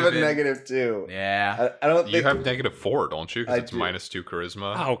as you have a could've been. -2. Yeah, I don't think... You have -4, don't you? I Because it's do. -2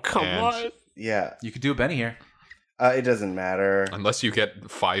 charisma. Oh, come and on. Yeah. you could do a Benny here. It doesn't matter. Unless you get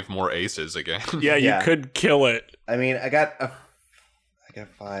 5 more aces again. Yeah, you Yeah. could kill it. I mean, I got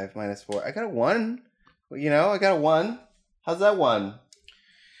 5 minus 4. I got a 1. You know, I got a 1. How's that 1?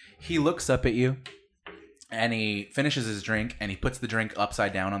 He looks up at you, and he finishes his drink, and he puts the drink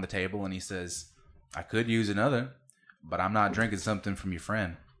upside down on the table, and he says, "I could use another, but I'm not drinking something from your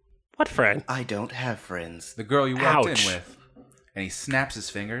friend, What friend? I don't have friends. the girl you walked Ouch. in with." And he snaps his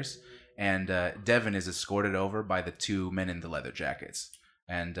fingers, and Devin is escorted over by the 2 men in the leather jackets,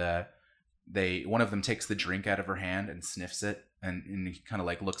 and one of them takes the drink out of her hand and sniffs it, and he kind of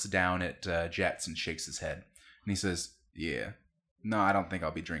like looks down at Jets and shakes his head, and he says, "Yeah, no, I don't think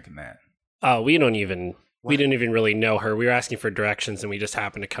I'll be drinking that." Oh, we didn't even What? really know her. We were asking for directions, and we just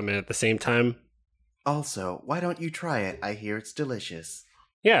happened to come in at the same time. Also, why don't you try it? I hear it's delicious.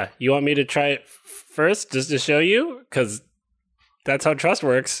 Yeah, you want me to try it first, just to show you, because that's how trust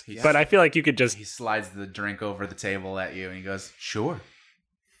works. Yeah. But I feel like you could just. He slides the drink over the table at you, and he goes, "Sure.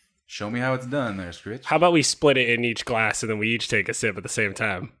 Show me how it's done there, Scritch." How about we split it in each glass, and then we each take a sip at the same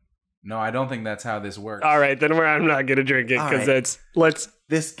time? No, I don't think that's how this works. All right, then I'm not gonna drink it All because right. let's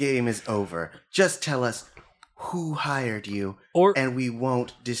This game is over. Just tell us who hired you, or and we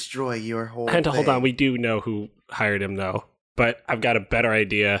won't destroy your whole and hold thing. on. We do know who hired him though, but I've got a better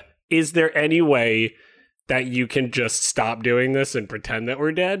idea. Is there any way that you can just stop doing this and pretend that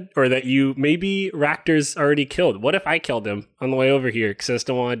we're dead, or that maybe Raptor's already killed? What if I killed him on the way over here because I just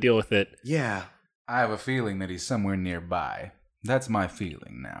don't want to deal with it? Yeah. I have a feeling that he's somewhere nearby. That's my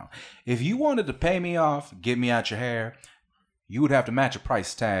feeling now. If you wanted to pay me off, get me out your hair, you would have to match a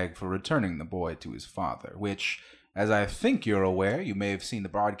price tag for returning the boy to his father, which, as I think you're aware, you may have seen the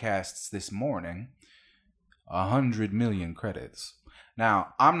broadcasts this morning, 100 million credits.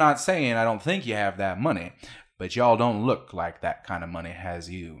 Now, I'm not saying I don't think you have that money, but y'all don't look like that kind of money has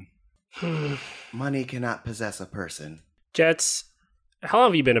you. Money cannot possess a person. Jets, how long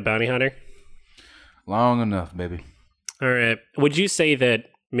have you been a bounty hunter? Long enough, baby. All right. Would you say that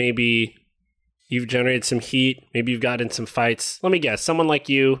maybe you've generated some heat? Maybe you've gotten in some fights? Let me guess. Someone like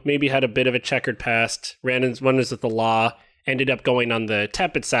you maybe had a bit of a checkered past, ran into wonders with the law, ended up going on the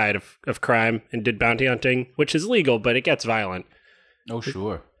tepid side of crime and did bounty hunting, which is legal, but it gets violent. Oh,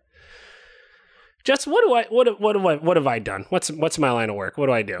 sure. Just what have I done? What's my line of work? What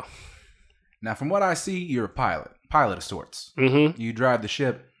do I do? Now, from what I see, you're a pilot of sorts. Mm-hmm. You drive the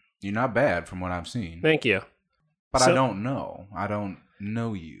ship. You're not bad from what I've seen. Thank you. But So- I don't know. I don't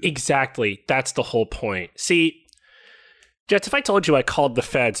know you. Exactly. That's the whole point. See, Jets, if I told you I called the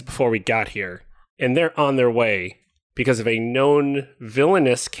feds before we got here, and they're on their way because of a known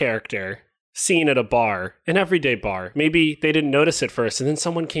villainous character seen at a bar, an everyday bar. Maybe they didn't notice it first, and then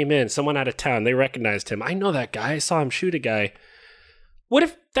someone came in, someone out of town, they recognized him. I know that guy. I saw him shoot a guy. What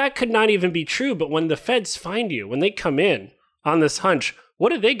if that could not even be true, but when the feds find you, when they come in on this hunch,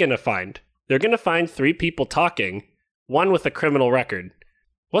 what are they going to find? They're going to find 3 people talking, one with a criminal record.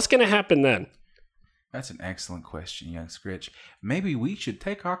 What's going to happen then? That's an excellent question, young Scritch. Maybe we should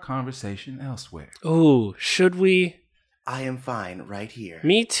take our conversation elsewhere. Ooh, should we? I am fine right here.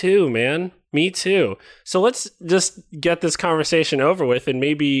 Me too, man. Me too. So let's just get this conversation over with, and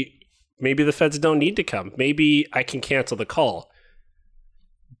maybe the feds don't need to come. Maybe I can cancel the call.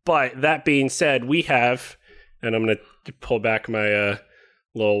 But that being said, we have, and I'm going to pull back my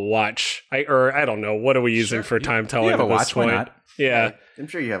little watch. I don't know. What are we using for time telling You have a at this watch, why point? not? Yeah. I'm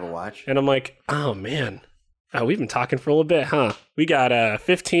sure you have a watch. And I'm like, oh man, we've been talking for a little bit, huh? We got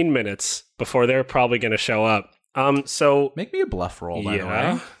 15 minutes before they're probably going to show up. So Make me a bluff roll, by the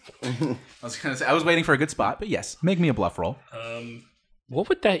yeah. way. I was gonna say I was waiting for a good spot, but yes, make me a bluff roll. What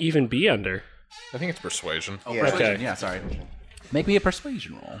would that even be under? I think it's persuasion. Oh, Yeah. persuasion. Okay. Yeah, sorry. Make me a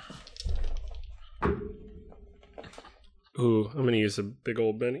persuasion roll. Ooh, I'm going to use a big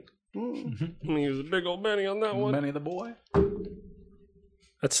old Benny. I'm going to use a big old Benny on that one. Benny the boy.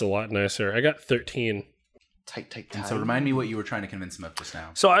 That's a lot nicer. I got 13. tight. And so remind me what you were trying to convince him of just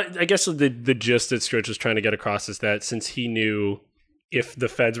now. So I guess the gist that Scritch was trying to get across is that since he knew if the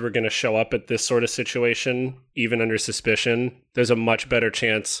feds were going to show up at this sort of situation, even under suspicion, there's a much better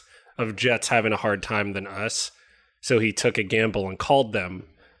chance of Jets having a hard time than us. So he took a gamble and called them,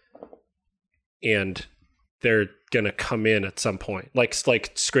 and they're going to come in at some point. Like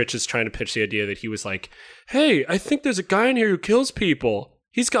Scritch is trying to pitch the idea that he was like, hey, I think there's a guy in here who kills people.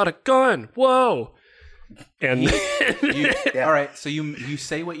 He's got a gun. Whoa. And all right, so you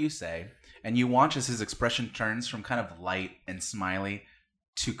say what you say, and you watch as his expression turns from kind of light and smiley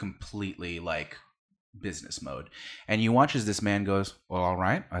to completely like business mode. And you watch as this man goes, well, all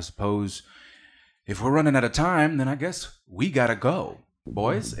right, I suppose if we're running out of time, then I guess we gotta go,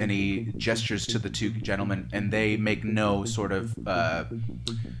 boys. And he gestures to the two gentlemen, and they make no sort of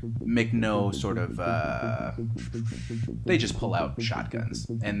they just pull out shotguns,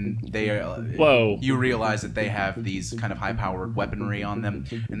 and they whoa. You realize that they have these kind of high-powered weaponry on them,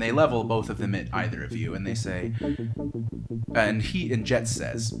 and they level both of them at either of you, and they say, and Jet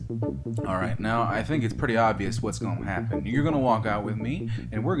says, all right, now I think it's pretty obvious what's going to happen. You're going to walk out with me,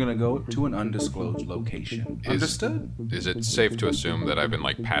 and we're going to go to an undisclosed location. Understood? Is it safe to assume that I've been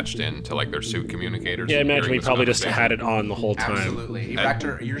like patched into like their suit communicators? Yeah, I imagine we probably just had it on the whole time. Absolutely.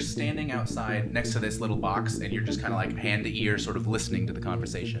 Vector, you're standing outside next to this little box, and you're just kind of like hand to ear, sort of listening to the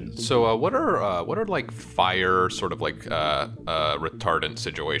conversation. So, what are like fire sort of like retardant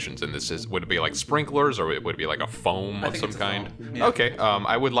situations in this? Would it be like sprinklers, or would it be like a foam of some kind? Yeah. Okay.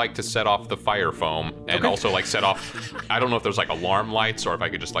 I would like to set off the fire foam, and also like set off. I don't know if there's like alarm lights, or if I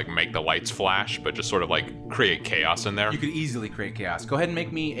could just like make the lights flash, but just sort of like create chaos in there. You could easily create chaos. Go ahead and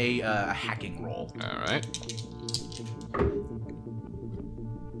make me a hacking roll. All right.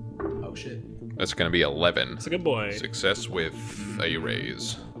 Oh shit. That's going to be 11. That's a good boy. Success with a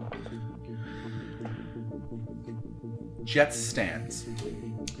raise. Jet stands.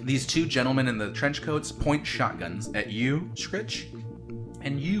 These two gentlemen in the trench coats point shotguns at you, Scritch,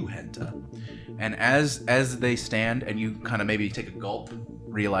 and you, Henta. And as they stand, and you kind of maybe take a gulp,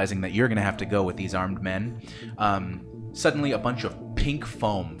 realizing that you're going to have to go with these armed men, suddenly a bunch of pink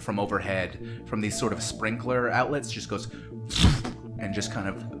foam from overhead, from these sort of sprinkler outlets, just goes and just kind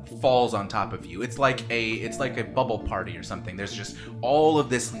of falls on top of you. It's like a bubble party or something. There's just all of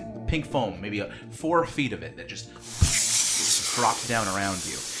this pink foam, maybe 4 feet of it, that just drops down around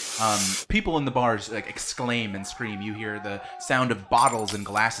you. People in the bars like exclaim and scream. You hear the sound of bottles and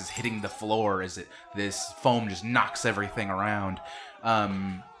glasses hitting the floor as this foam just knocks everything around.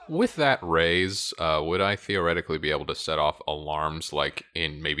 With that raise, would I theoretically be able to set off alarms like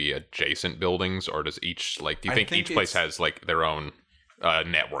in maybe adjacent buildings, or does each do you think each place has like their own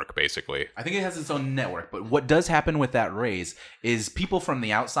network, basically? I think it has its own network, but what does happen with that raise is people from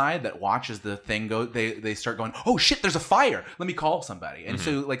the outside that watch as the thing goes, they start going, oh shit, there's a fire, let me call somebody. And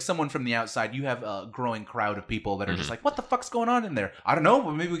so like someone from the outside, you have a growing crowd of people that are just like, what the fuck's going on in there? I don't know,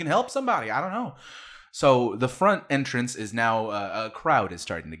 but maybe we can help somebody. I don't know. So the front entrance is now a crowd is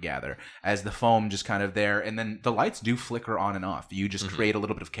starting to gather as the foam just kind of there, and then the lights do flicker on and off. You just create a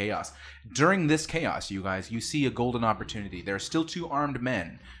little bit of chaos. During this chaos, you guys, you see a golden opportunity. There are still 2 armed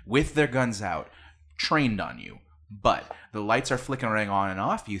men with their guns out, trained on you. But the lights are flickering on and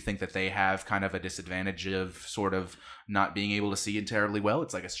off. You think that they have kind of a disadvantage of sort of not being able to see it terribly well.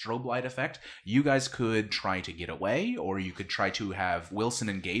 It's like a strobe light effect. You guys could try to get away, or you could try to have Wilson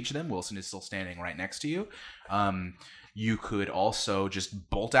engage them. Wilson is still standing right next to you. You could also just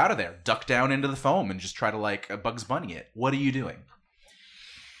bolt out of there, duck down into the foam, and just try to like Bugs Bunny it. What are you doing?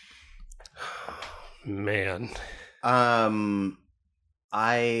 Man.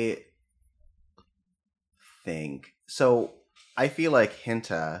 I think so. I feel like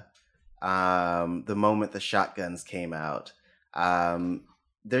Henta, the moment the shotguns came out,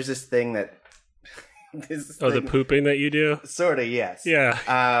 there's this thing that the pooping that you do? Sort of, yes.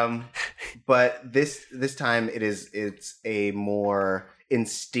 Yeah. But this time it's a more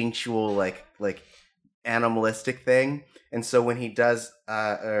instinctual, like animalistic thing. And so when he does,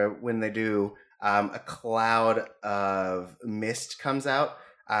 or when they do, a cloud of mist comes out,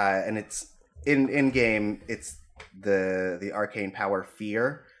 and it's in game. It's the arcane power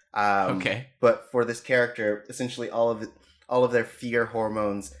Fear. Okay. But for this character, essentially all of their fear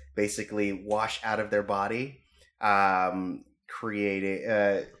hormones basically wash out of their body,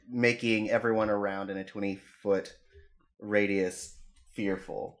 making everyone around in a 20-foot radius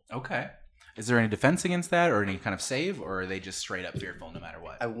fearful. Okay. Is there any defense against that, or any kind of save, or are they just straight up fearful no matter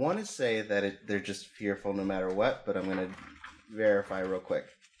what? I want to say that they're just fearful no matter what, but I'm going to verify real quick.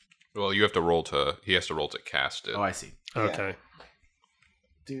 Well, he has to roll to cast it. Oh, I see. Okay.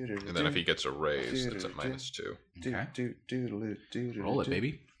 And then if he gets a raise, it's at -2. Okay. Roll it,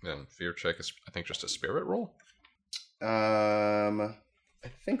 baby. Then fear check is, I think, just a spirit roll. I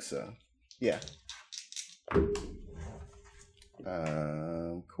think so. Yeah.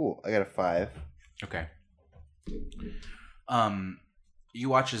 Cool. I got a 5. Okay. You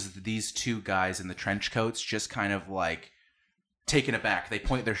watch as these two guys in the trench coats just kind of like taken aback. They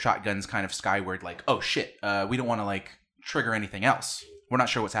point their shotguns kind of skyward, like, "Oh shit, we don't want to like trigger anything else. We're not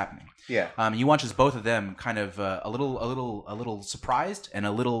sure what's happening." Yeah. You watch as both of them kind of a little surprised and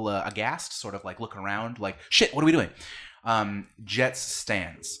a little aghast, sort of like looking around, like, "Shit, what are we doing?" Jets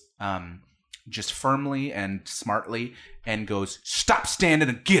stands just firmly and smartly and goes, "Stop standing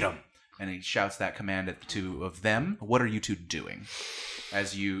and get him!" And he shouts that command at the two of them. What are you two doing?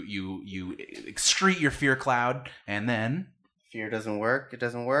 As you excrete your fear cloud, and then Fear doesn't work. It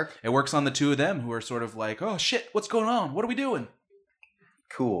doesn't work. it works on the two of them, who are sort of like, "Oh shit, what's going on? What are we doing?"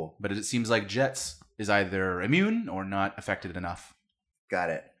 Cool. But it seems like Jets is either immune or not affected enough.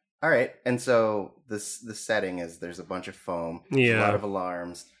 Got it. All right. And so the setting is there's a bunch of foam. Yeah. A lot of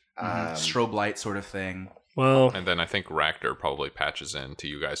alarms. Strobe light sort of thing. Well, And then I think Ractor probably patches in to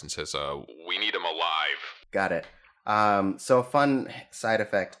you guys and says, "We need him alive." Got it. So a fun side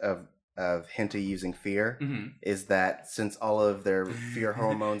effect of Hinta using fear is that since all of their fear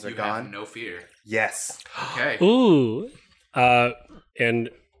hormones are You gone. have no fear. Yes. Okay. ooh. And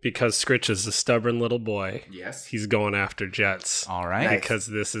because Scritch is a stubborn little boy, Yes. he's going after Jets. All right. Nice. Because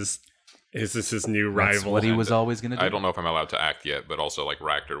this is his new That's rival. what he was always going to do. I don't know if I'm allowed to act yet, but also like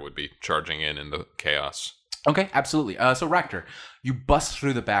Ractor would be charging in the chaos. Okay, absolutely. So Ractor, you bust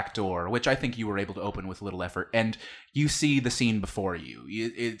through the back door, which I think you were able to open with little effort, and you see the scene before you.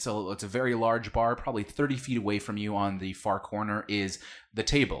 It's a very large bar, probably 30 feet away from you. On the far corner is the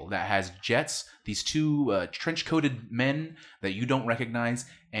table that has Jets, these two trench-coated men that you don't recognize,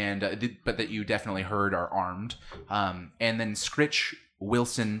 and but that you definitely heard are armed, and then Scritch,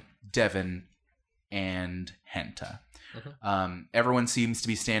 Wilson, Devin, and Henta. Everyone seems to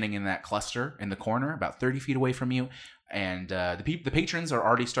be standing in that cluster in the corner, about 30 feet away from you, and the patrons are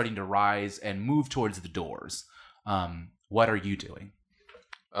already starting to rise and move towards the doors. What are you doing?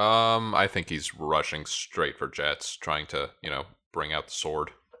 I think he's rushing straight for Jets, trying to, bring out the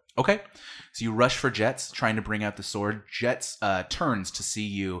sword. Okay, so you rush for Jets, trying to bring out the sword. Jets turns to see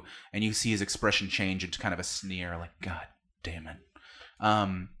you, and you see his expression change into kind of a sneer, like, "God damn it."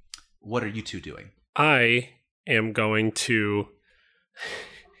 What are you two doing? I am going to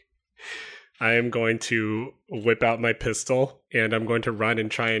whip out my pistol, and I'm going to run and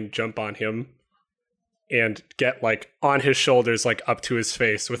try and jump on him and get like on his shoulders, like up to his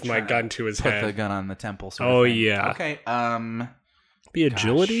face with my gun to his Put head. the gun on the temple. Sort Oh, of thing. yeah. Okay. Be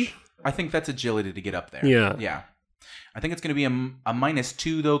agility? Gosh. I think that's agility to get up there. Yeah. Yeah. I think it's going to be a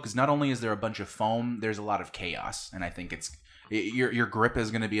 -2 though, because not only is there a bunch of foam, there's a lot of chaos, and I think your grip is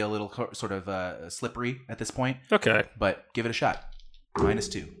going to be a little sort of slippery at this point. Okay. But give it a shot.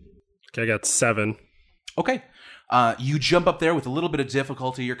 -2. Okay, I got 7. Okay. You jump up there with a little bit of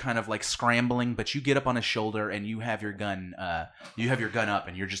difficulty. You're kind of like scrambling, but you get up on his shoulder and you have your gun. You have your gun up,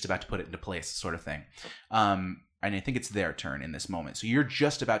 and you're just about to put it into place, sort of thing. And I think it's their turn in this moment. So you're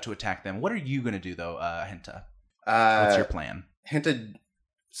just about to attack them. What are you going to do, though, Henta? What's your plan? Hinta.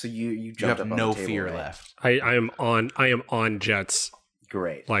 So you You jumped have up on no the table, fear right? left. I am on Jets,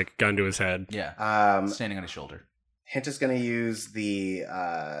 Great. like gun to his head. Yeah. Standing on his shoulder. Hinta's going to use the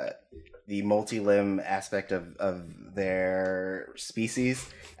multi-limb aspect of their species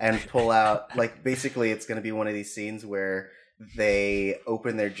and pull out, like, basically it's going to be one of these scenes where they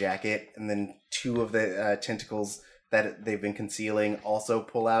open their jacket and then two of the tentacles that they've been concealing also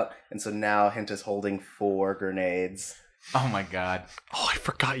pull out, and so now Hinta's holding 4 grenades. Oh my god. Oh, I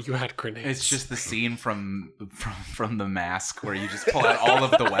forgot you had grenades. It's just the scene from The Mask where you just pull out all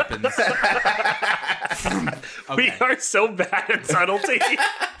of the weapons. We Okay. are so bad at subtlety.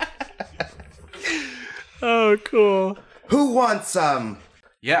 Oh, cool. Who wants some?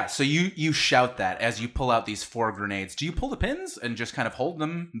 Yeah, so you shout that as you pull out these 4 grenades. Do you pull the pins and just kind of hold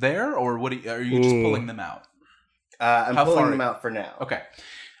them there, or are you just pulling them out? I'm How pulling far- them out for now. Okay.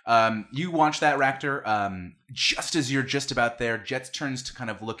 You watch that, Ractor. Just as you're just about there, Jets turns to kind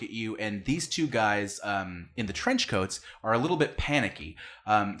of look at you, and these two guys in the trench coats are a little bit panicky.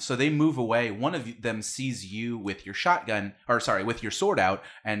 So they move away. One of them sees you with your with your sword out,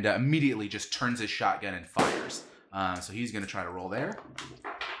 and immediately just turns his shotgun and fires. So he's going to try to roll there.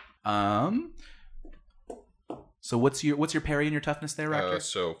 So what's your parry and your toughness there, Ractor?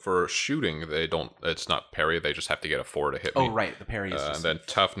 So for shooting, it's not parry, they just have to get a 4 to hit me. Oh, right, the parry is And then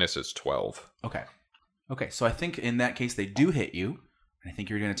toughness is 12. Okay. Okay, so I think in that case they do hit you. And I think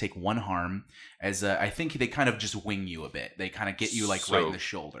you're going to take 1 harm, as I think they kind of just wing you a bit. They kind of get you like right in the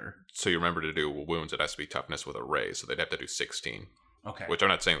shoulder. So you remember to do wounds, it has to be toughness with a raise, so they'd have to do 16. Okay. Which I'm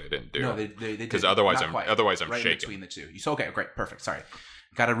not saying they didn't do. No, they did. Because otherwise I'm right shaking. In between the two. So, okay, great, perfect. Sorry,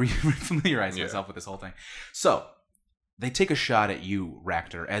 got to familiarize myself with this whole thing. So they take a shot at you,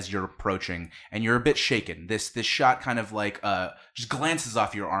 Ractor, as you're approaching, and you're a bit shaken. This shot kind of like just glances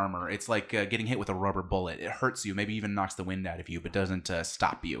off your armor. It's like getting hit with a rubber bullet. It hurts you, maybe even knocks the wind out of you, but doesn't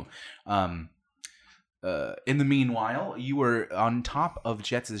stop you. In the meanwhile, you were on top of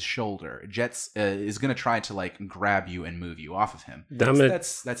Jets' shoulder. Jets is going to try to like grab you and move you off of him.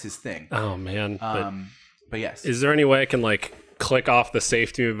 That's his thing. Oh man. But yes. Is there any way I can like click off the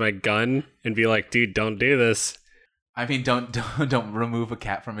safety of my gun and be like, dude, don't do this? I mean, don't remove a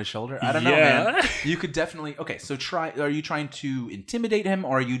cat from his shoulder. I don't know, man. You could definitely. Okay, so try. Are you trying to intimidate him,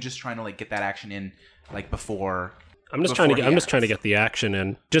 or are you just trying to like get that action in, like before? I'm just trying to get the action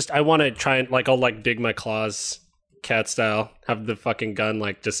in. I want to try and like I'll like dig my claws, cat style. Have the fucking gun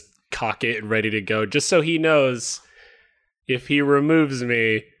like just cock it and ready to go, just so he knows if he removes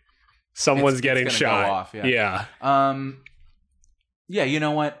me, someone's getting shot. Go off, yeah. Yeah, you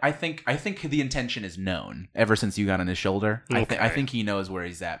know what? I think the intention is known ever since you got on his shoulder. Okay. I think he knows where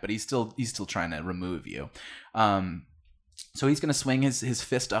he's at, but he's still trying to remove you. So he's gonna swing his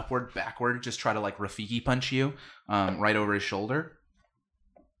fist upward, backward, just try to like Rafiki punch you right over his shoulder.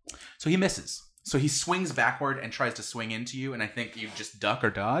 So he misses. So he swings backward and tries to swing into you, and I think you just duck or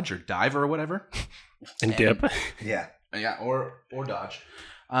dodge or dive or whatever. And dip. Yeah. Yeah, or dodge.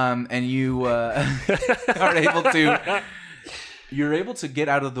 And you are able to. You're able to get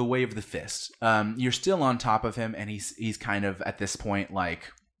out of the way of the fist. You're still on top of him, and he's kind of at this point like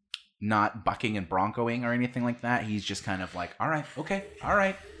not bucking and broncoing or anything like that. He's just kind of like, all right, okay, all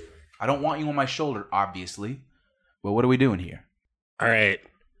right. I don't want you on my shoulder, obviously. Well, what are we doing here? All right.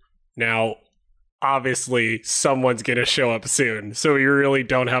 Now, obviously, someone's going to show up soon, so we really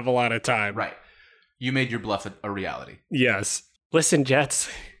don't have a lot of time. Right. You made your bluff a reality. Yes. Listen, Jets,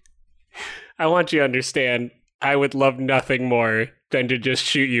 I want you to understand, I would love nothing more than to just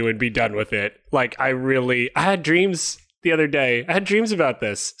shoot you and be done with it. Like, I had dreams the other day. I had dreams about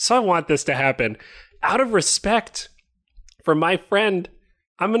this, so I want this to happen. Out of respect for my friend,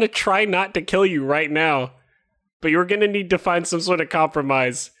 I'm going to try not to kill you right now, but you're going to need to find some sort of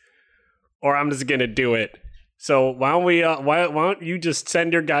compromise, or I'm just going to do it. So why don't you just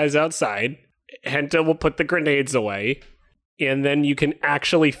send your guys outside? Henta will put the grenades away, and then you can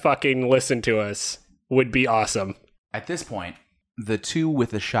actually fucking listen to us. Would be awesome. At this point, the two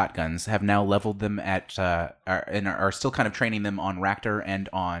with the shotguns have now leveled them and are still kind of training them on Ractor and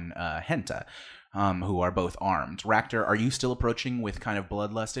on Henta, who are both armed. Ractor, are you still approaching with kind of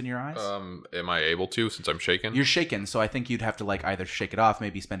bloodlust in your eyes? Am I able to, since I'm shaken? You're shaken, so I think you'd have to like either shake it off,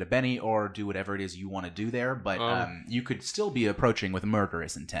 maybe spend a Benny, or do whatever it is you want to do there. But you could still be approaching with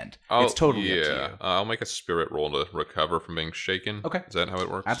murderous intent. It's totally up to you. I'll make a spirit roll to recover from being shaken. Okay. Is that how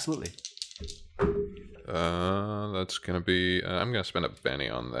it works? Absolutely. That's gonna be. I'm gonna spend a Benny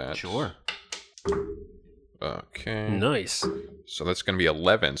on that. Sure. Okay. Nice. So that's gonna be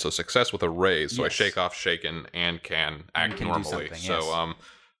 11. So success with a raise. So Yes. I shake off shaken and can act normally. So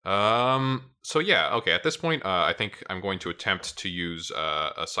yes. So yeah. Okay. At this point, I think I'm going to attempt to use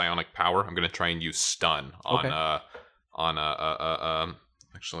a psionic power. I'm gonna try and use stun on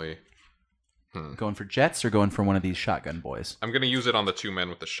actually. Going for Jets or going for one of these shotgun boys? I'm going to use it on the two men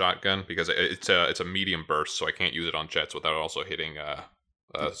with the shotgun because it's a medium burst, so I can't use it on Jets without also hitting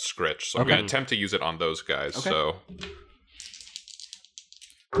Scritch. So I'm going to attempt to use it on those guys. Okay. So,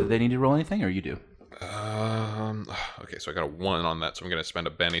 Do they need to roll anything, or you do? okay, so I got a 1 on that, so I'm going to spend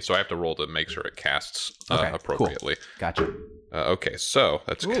a Benny. So I have to roll to make sure it casts Okay, appropriately. Cool. Gotcha. Okay, so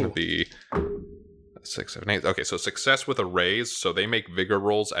that's going to be 6, 7, 8. Okay, so success with a raise. So they make vigor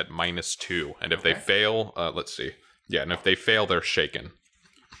rolls at -2, and if they fail, let's see. Yeah, and if they fail, they're shaken.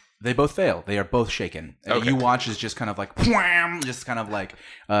 They both fail. They are both shaken. Okay. You watch as just kind of like, wham, just kind of like,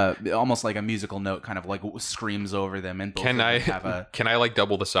 almost like a musical note, kind of like screams over them. And both Can I have a can I like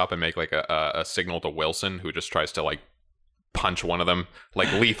double this up and make like a signal to Wilson, who just tries to like punch one of them,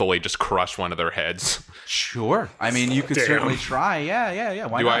 like lethally, just crush one of their heads? Sure. I mean, you could certainly try. Yeah.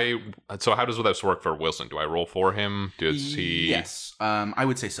 Why not? So how does this work for Wilson? Do I roll for him? Does he? Yes. I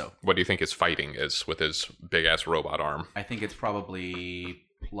would say so. What do you think his fighting is with his big ass robot arm? I think it's probably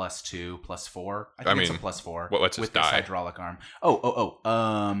 +2, +4. I mean, it's a +4. What's his with die? this hydraulic arm?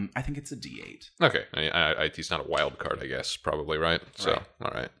 I think it's a D8. Okay, he's not a wild card, I guess. Probably right. So Right.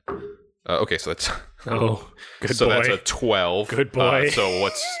 all right. Okay, so that's Good so boy. that's a 12. Good boy. So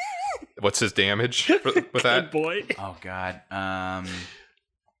what's his damage with that? Good boy. Oh God.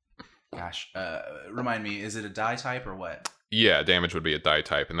 Gosh, remind me, is it a die type or what? Yeah, damage would be a die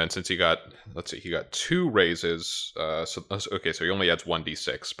type, and then since he got 2 raises, so he only adds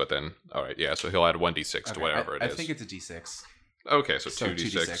 1d6, but then all right, yeah, so he'll add 1d6 to whatever it is. I think it's a d6. Okay, so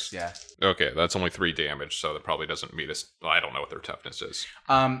 2d6. Yeah. Okay, that's only 3 damage, so that probably doesn't meet us. Well, I don't know what their toughness is.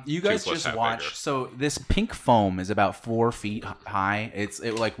 You guys just watch. Bigger. So this pink foam is about 4 feet high.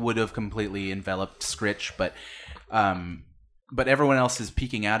 It like would have completely enveloped Scritch, but everyone else is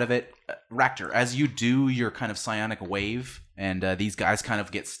peeking out of it. Ractor, as you do your kind of psionic wave, and these guys kind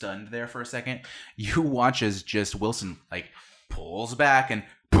of get stunned there for a second, you watch as just Wilson like pulls back and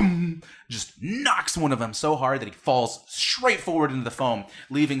boom, just knocks one of them so hard that he falls straight forward into the foam,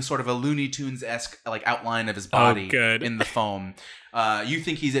 leaving sort of a Looney Tunes-esque like outline of his body in the foam. You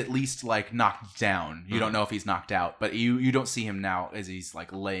think he's at least like knocked down. You don't know if he's knocked out, but you don't see him now as he's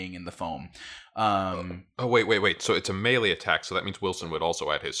like laying in the foam. Wait. So it's a melee attack, so that means Wilson would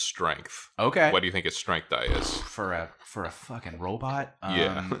also add his strength. Okay. What do you think his strength die is? For a fucking robot?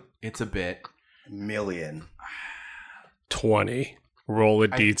 Yeah. It's a bit. Million. 20. Roll a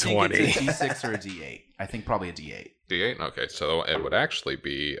d20. I think it's a d6 or a d8. I think probably a d8. D8? Okay, so it would actually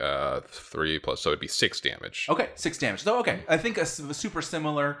be 3 plus, so it'd be 6 damage. Okay, 6 damage. So, okay, I think a super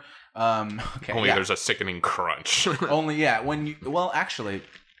similar. Okay, Only there's a sickening crunch. Only, yeah. Actually,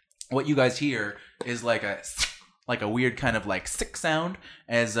 what you guys hear is like a weird kind of like sick sound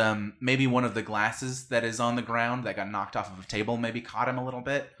as maybe one of the glasses that is on the ground that got knocked off of a table maybe caught him a little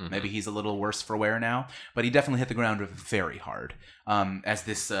bit. Mm-hmm. Maybe he's a little worse for wear now, but he definitely hit the ground very hard. As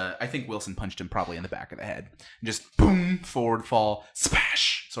this, I think Wilson punched him probably in the back of the head. Just boom, forward fall,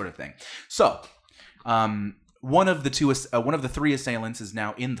 splash, sort of thing. So, one of the 3 assailants is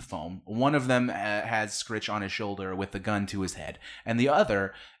now in the foam. One of them has Scritch on his shoulder with the gun to his head, and the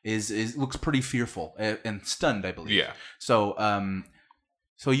other is looks pretty fearful and stunned, I believe. Yeah.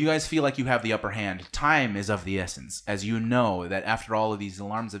 So you guys feel like you have the upper hand. Time is of the essence, as you know that after all of these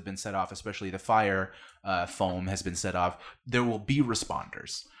alarms have been set off, especially the fire foam has been set off, there will be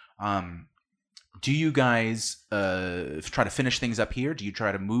responders. Do you guys try to finish things up here? Do you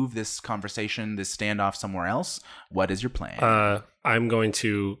try to move this conversation, this standoff somewhere else? What is your plan? I'm going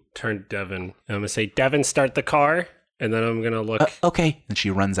to turn to Devin. And I'm going to say, Devin, start the car. And then I'm going to look. Okay. And she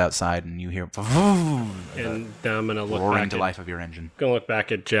runs outside and you hear. And then I'm going to look roaring to life of your engine. I'm going to look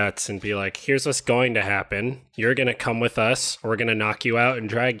back at Jets and be like, here's what's going to happen. You're going to come with us. We're going to knock you out and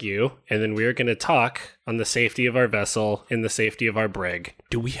drag you. And then we're going to talk on the safety of our vessel in the safety of our brig.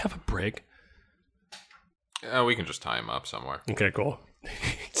 Do we have a brig? We can just tie him up somewhere. Okay, cool.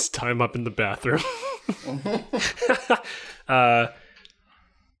 Just tie him up in the bathroom.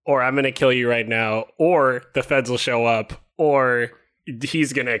 Or I'm going to kill you right now, or the feds will show up, or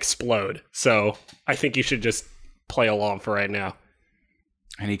he's going to explode. So I think you should just play along for right now.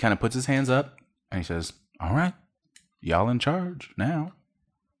 And he kind of puts his hands up, and he says, all right, y'all in charge now.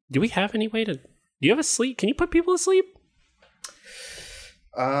 Do we have any way to... Do you have a sleep? Can you put people to sleep?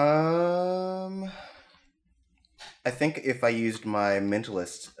 I think if I used my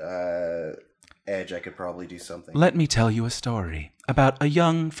mentalist edge, I could probably do something. Let me tell you a story about a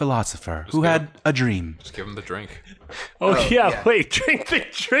young philosopher who had a dream. Just give him the drink. Oh yeah, wait, drink the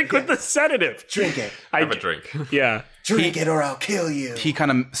drink with the sedative. Drink it. Have a drink. Yeah. Drink it or I'll kill you. He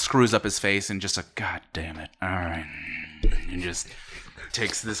kind of screws up his face and just like, God damn it. All right. And just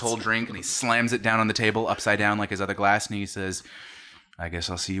takes this whole drink and he slams it down on the table upside down like his other glass and he says, I guess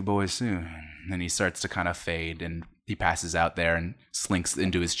I'll see you boys soon. And then he starts to kind of fade and he passes out there and slinks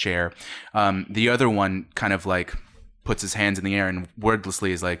into his chair. The other one kind of like puts his hands in the air and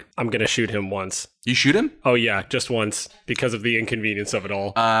wordlessly is like, I'm going to shoot him once. You shoot him? Oh yeah, just once because of the inconvenience of it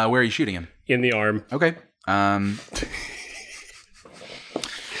all. Where are you shooting him? In the arm. Okay.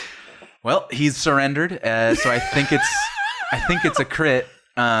 Well, he's surrendered. So I think it's a crit.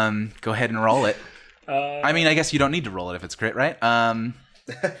 Go ahead and roll it. I mean, I guess you don't need to roll it if it's crit, right?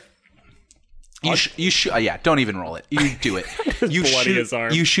 You shoot. Yeah, don't even roll it. You do it. You shoot his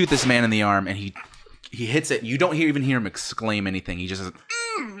arm. You shoot this man in the arm, and he hits it. You don't even hear him exclaim anything. He just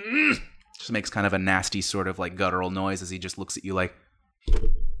makes kind of a nasty sort of like guttural noise as he just looks at you like,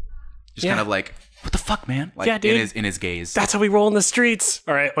 kind of like, what the fuck, man? Like, yeah, dude. In his gaze. That's how we roll in the streets.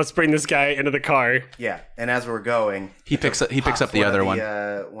 All right, let's bring this guy into the car. Yeah, and as we're going, he picks up the other one.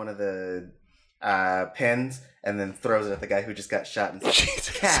 One of the pins, and then throws it at the guy who just got shot and says,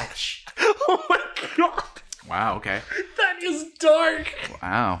 "Catch!" Oh my god! Wow. Okay. That is dark.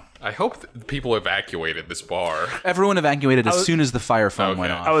 Wow. I hope people evacuated this bar. Everyone evacuated as soon as the fire phone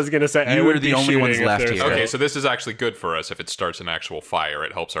went off. I was gonna say you were the only ones left here. Okay, so this is actually good for us. If it starts an actual fire,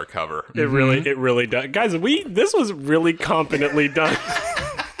 it helps our cover. It really does, guys. This was really competently done.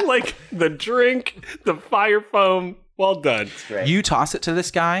 like the drink, the fire foam. Well done. Great. You toss it to this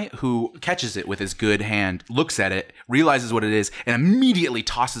guy who catches it with his good hand, looks at it, realizes what it is, and immediately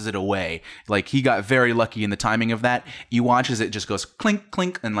tosses it away. Like he got very lucky in the timing of that. You watch as it just goes clink,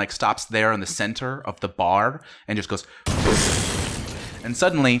 clink, and like stops there in the center of the bar and just goes. And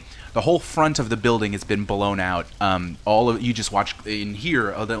suddenly, the whole front of the building has been blown out. All of you just watch and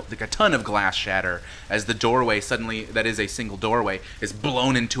hear like a ton of glass shatter as the doorway suddenly, that is a single doorway, is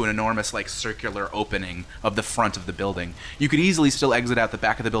blown into an enormous like circular opening of the front of the building. You could easily still exit out the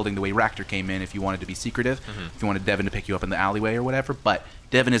back of the building the way Ractor came in if you wanted to be secretive, if you wanted Devin to pick you up in the alleyway or whatever. But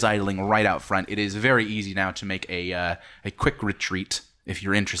Devin is idling right out front. It is very easy now to make a quick retreat. If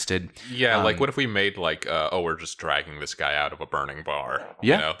you're interested. Yeah, like what if we made like, we're just dragging this guy out of a burning bar.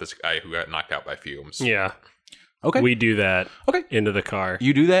 Yeah. You know, this guy who got knocked out by fumes. Yeah. Okay. We do that. Okay. Into the car.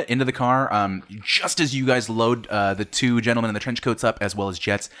 You do that into the car. Just as you guys load the two gentlemen in the trench coats up, as well as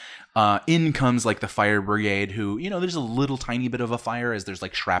Jets, in comes like the fire brigade who, there's a little tiny bit of a fire as there's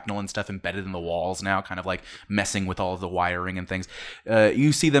like shrapnel and stuff embedded in the walls now, kind of like messing with all of the wiring and things.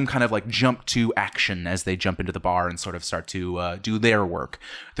 You see them kind of like jump to action as they jump into the bar and sort of start to do their work.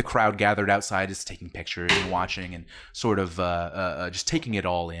 The crowd gathered outside is taking pictures and watching and sort of just taking it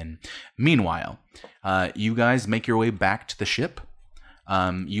all in. Meanwhile, you guys make your way back to the ship.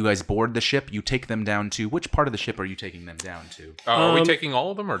 You guys board the ship. You take them down to... Which part of the ship are you taking them down to? Are we taking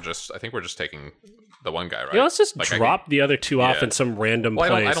all of them or just... I think we're just taking the one guy, right? Yeah, let's just Like, drop the other two off Yeah. in some random Well,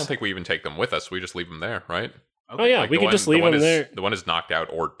 place. I don't think we even take them with us. We just leave them there, right? Oh, yeah, Like, we the could one- just leave the one them is- there. The one is knocked out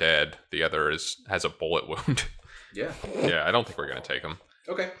or dead. The other has a bullet wound. Yeah. Yeah, I don't think we're going to take them.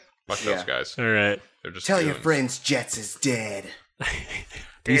 Okay. Fuck those guys. All right. They're just Tell your goons. friends Jets is dead.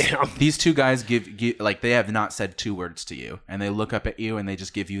 Damn. These two guys give like, they have not said two words to you, and they look up at you and they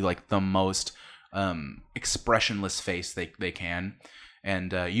just give you like the most expressionless face they can.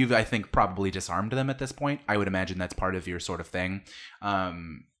 And you've, I think, probably disarmed them at this point. I would imagine that's part of your sort of thing.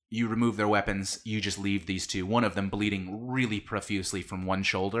 You remove their weapons. You just leave these two. One of them bleeding really profusely from one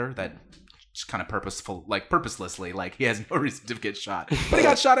shoulder. That just kind of purposelessly, like he has no reason to get shot, but he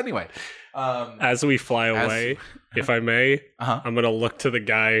got shot anyway. As we fly away, if I may, I'm going to look to the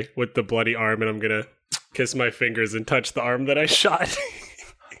guy with the bloody arm and I'm going to kiss my fingers and touch the arm that I shot.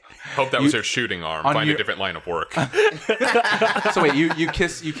 Hope that was your shooting arm. on Find your- a different line of work. So wait, you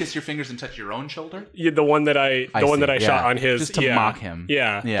kiss your fingers and touch your own shoulder? Yeah, the one that I see, shot yeah. on his, Just to mock him.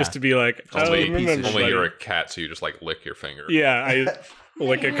 Yeah, Yeah. just to be like, I only don't remember. only buddy. you're a cat, so you just like lick your finger. Yeah, I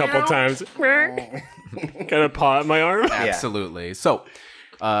lick a couple times. Kind of paw at my arm. Absolutely. So,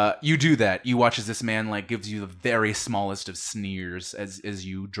 you do that. You watch as this man like gives you the very smallest of sneers as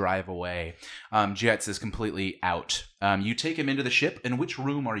you drive away. Jets is completely out. You take him into the ship. And which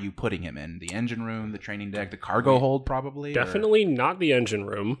room are you putting him in? The engine room, the training deck, the cargo hold, probably. or Definitely not the engine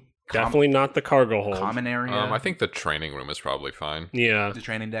room. Definitely not the cargo hold. common area. I think the training room is probably fine. Yeah, the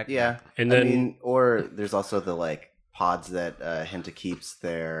training deck. Yeah. And I then- mean, or there's also the like pods that Hinta keeps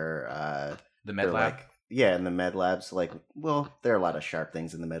their The med they're, lab. like, yeah, in the med labs. Like, well, there are a lot of sharp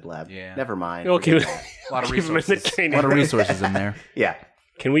things in the med lab. Yeah. Never mind. We'll keep, A lot of keep him in the resources. training A lot of room. resources in there. Yeah.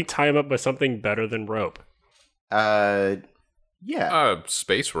 Can we tie him up with something better than rope? Yeah.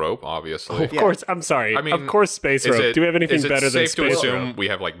 Space rope, obviously. Of course, I'm sorry. I mean, of course, space Is rope. it- Do we have anything is it better than safe to space assume rope? we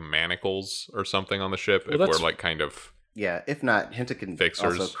have like manacles or something on the ship if that's- we're like kind of Yeah. If not, Hinta can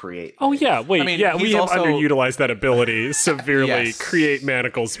Fixers. also create. Oh yeah, wait, I mean, yeah, we he's have also- underutilized that ability severely. Yes. Create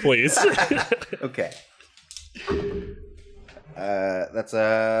manacles, please. Okay. That's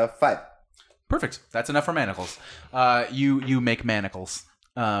a 5. Perfect. That's enough for manacles. You make manacles.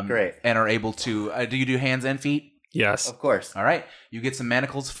 Great. And are able to. Do you do hands and feet? Yes. Of course. All right. You get some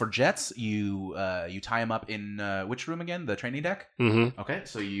manacles for Jets. You tie him up in which room again? The training deck? Mm-hmm. Okay.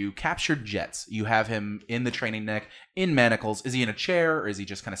 So you captured Jets. You have him in the training deck in manacles. Is he in a chair or is he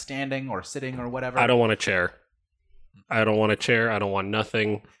just kind of standing or sitting or whatever? I don't want a chair. I don't want a chair. I don't want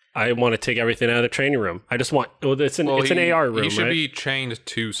nothing. I want to take everything out of the training room. I just want. Oh, it's an AR room, He should right? be chained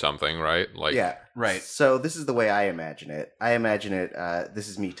to something, right? Like Yeah. Right. So this is the way I imagine it. I imagine it. This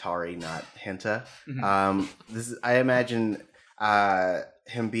is me, Tari, not Hinta. I imagine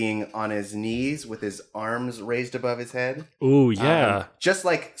him being on his knees with his arms raised above his head. Ooh, yeah. Just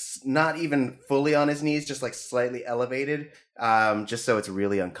like not even fully on his knees, just like slightly elevated. Just so it's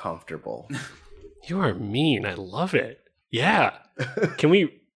really uncomfortable. You are mean. I love it. Yeah. Can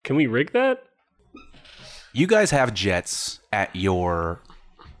we rig that? You guys have Jets at your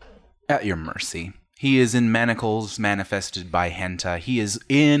mercy. He is in manacles manifested by Henta. He is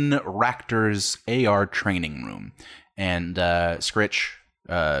in Ractor's AR training room. And Scritch,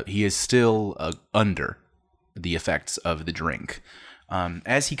 he is still under the effects of the drink.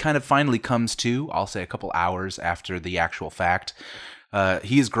 As he kind of finally comes to, I'll say a couple hours after the actual fact,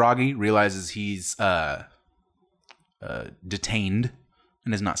 he is groggy, realizes he's detained,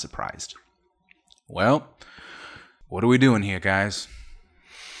 and is not surprised. Well, what are we doing here, guys?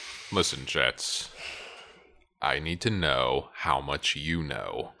 Listen, Jets. I need to know how much you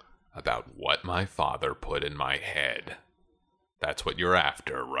know about what my father put in my head. That's what you're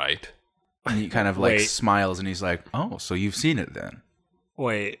after, right? And he kind of like Wait. smiles and he's like, oh, so you've seen it then.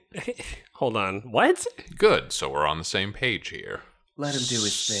 Wait, hold on. What? Good, so we're on the same page here. Let him do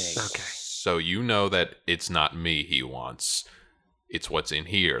his thing. Okay. So you know that it's not me he wants. It's what's in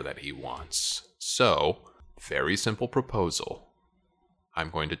here that he wants. So, very simple proposal. I'm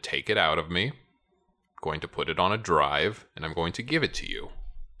going to take it out of me, going to put it on a drive, and I'm going to give it to you.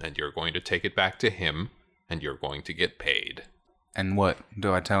 And you're going to take it back to him, and you're going to get paid. And what?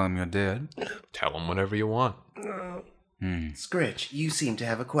 Do I tell him you're dead? Tell him whatever you want. Scritch, you seem to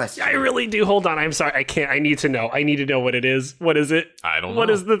have a question. I really do. Hold on. I'm sorry. I can't. I need to know. I need to know what it is. What is it? I don't know. What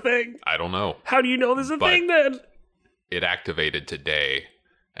is the thing? I don't know. How do you know there's a But- thing then? It activated today,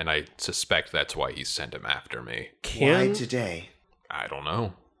 and I suspect that's why he sent him after me. Why Can today? I don't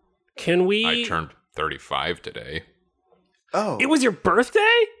know. we? I turned 35 today, Oh, It was your birthday?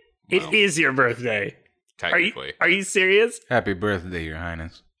 Well, It is your birthday. technically. Are you serious? Happy birthday, Your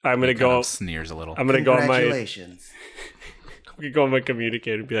Highness. I'm gonna He kind go. of sneers a little. I'm gonna go on my. congratulations. I'm gonna go on my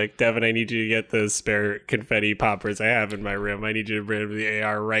communicator and be like, Devin, I need you to get the spare confetti poppers I have in my room. I need you to bring them to the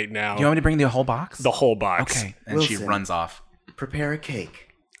AR right now. You want me to bring the whole box? The whole box. Okay. And she Wilson. runs off. Prepare a cake.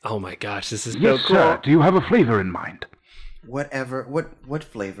 Oh my gosh, this is Yes, so cool. sir. Do you have a flavor in mind? Whatever. What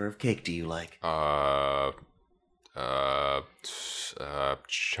flavor of cake do you like?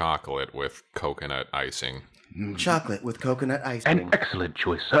 Chocolate with coconut icing. Chocolate with coconut ice An cream. excellent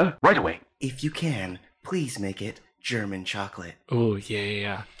choice, sir. Right away. If you can, please make it German chocolate. Oh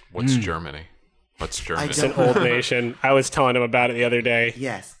yeah. What's Germany? What's Germany? It's an old nation. I was telling him about it the other day.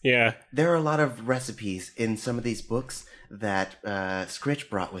 Yes. Yeah. There are a lot of recipes in some of these books that Scritch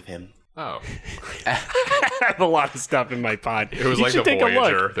brought with him. Oh, I have a lot of stuff in my pod. it was You like should the take a look.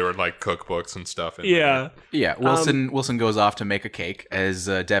 Voyager. There were like cookbooks and stuff. In Yeah. Yeah, Wilson goes off to make a cake as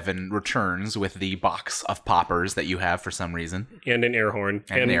Devin returns with the box of poppers that you have for some reason. And an air horn.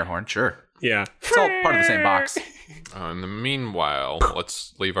 And an air horn, sure. Yeah. It's all part of the same box. In the meanwhile,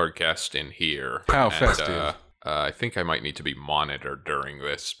 let's leave our guest in here. How And, festive. I think I might need to be monitored during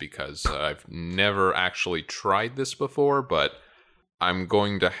this because I've never actually tried this before, but I'm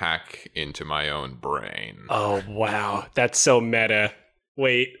going to hack into my own brain. Oh wow. That's so meta.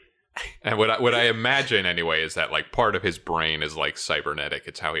 Wait. And what I imagine anyway is that like part of his brain is like cybernetic.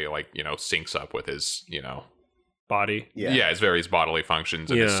 It's how he like, syncs up with his, Body. yeah, his various bodily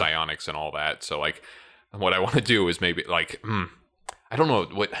functions and his Yeah. psionics and all that. So like what I want to do is maybe like I don't know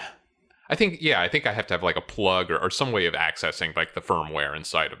what I think I have to have like a plug or some way of accessing like the firmware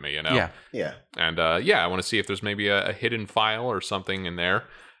inside of me, Yeah. Yeah. And I want to see if there's maybe a hidden file or something in there.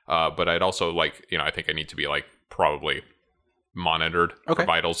 But I'd also like, I think I need to be like probably monitored Okay. for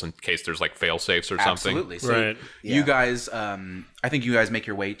vitals in case there's like fail safes or something. Absolutely. So Right. you Yeah. guys, I think you guys make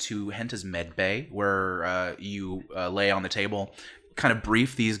your way to Henta's med bay, where you lay on the table, kind of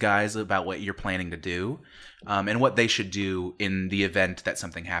brief these guys about what you're planning to do, and what they should do in the event that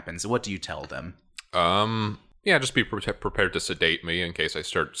something happens. What do you tell them? Yeah, just be prepared to sedate me in case I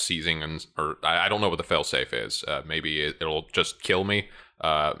start seizing, or I don't know what the failsafe is. Maybe it'll just kill me.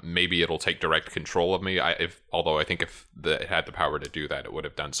 Maybe it'll take direct control of me. Although I think if it had the power to do that, it would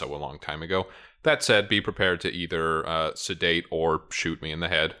have done so a long time ago. That said, be prepared to either sedate or shoot me in the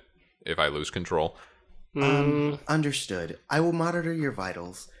head if I lose control. Understood. I will monitor your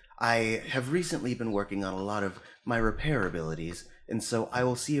vitals. I have recently been working on a lot of my repair abilities, and so I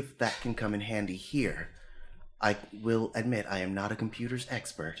will see if that can come in handy here. I will admit I am not a computer's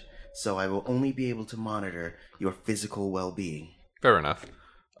expert, so I will only be able to monitor your physical well-being. Fair enough.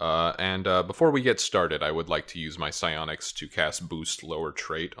 And before we get started, I would like to use my psionics to cast Boost Lower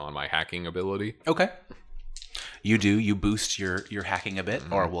Trait on my hacking ability. Okay. You do. You boost your hacking a bit,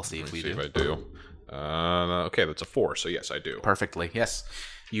 or we'll see if we See do. if I do. Okay, that's a 4, so yes, I do. Perfectly. Yes.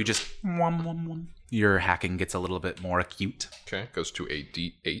 You just your hacking gets a little bit more acute. Okay, goes to a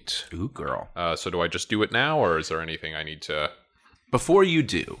D8. Ooh, girl. So do I just do it now, or is there anything I need to... Before you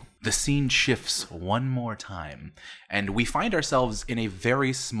do, the scene shifts one more time, and we find ourselves in a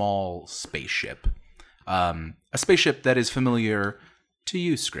very small spaceship. A spaceship that is familiar to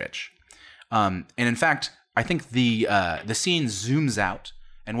you, Scritch. And in fact, I think the scene zooms out,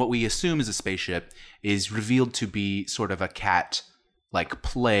 and what we assume is a spaceship is revealed to be sort of a cat, like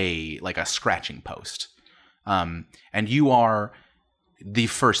play, like a scratching post. And you are the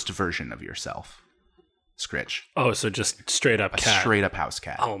first version of yourself, Scritch. Oh, so just straight up A cat. straight up house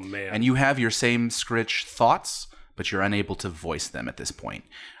cat. Oh, man. And you have your same Scritch thoughts, but you're unable to voice them at this point.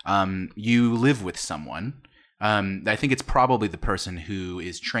 You live with someone. I think it's probably the person who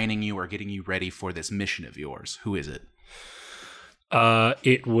is training you or getting you ready for this mission of yours. Who is it?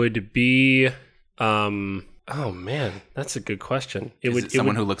 It would be. Oh man, that's a good question. Is it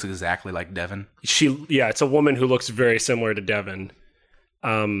someone who looks exactly like Devin? It's a woman who looks very similar to Devin.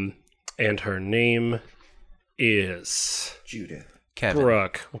 And her name is Judith. Kevin.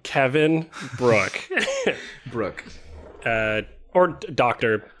 Brooke. Kevin Brooke. Brooke. Or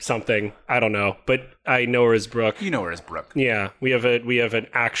Doctor something. I don't know, but I know her as Brooke. You know her as Brooke. Yeah, we have an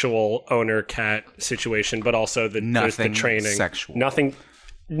actual owner cat situation, but also there's Nothing the training. sexual.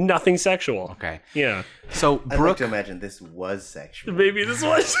 Nothing sexual. Okay. Yeah. So I'd like Brooke, to imagine this was sexual. Maybe this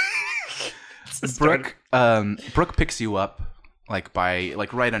was. Brooke picks you up by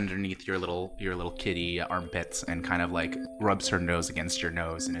right underneath your little kitty armpits and kind of like rubs her nose against your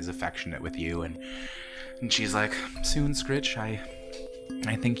nose and is affectionate with you and she's like, soon, Scritch,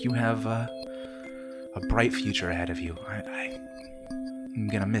 I think you have a bright future ahead of you. I'm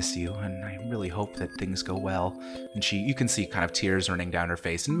gonna miss you, and I really hope that things go well. And you can see kind of tears running down her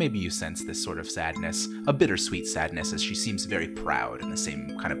face, and maybe you sense this sort of sadness, a bittersweet sadness, as she seems very proud in the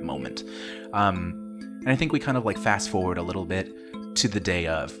same kind of moment. And I think we kind of fast forward a little bit to the day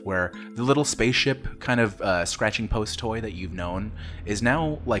of, where the little spaceship kind of scratching post toy that you've known is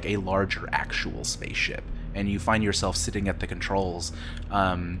now like a larger actual spaceship, and you find yourself sitting at the controls.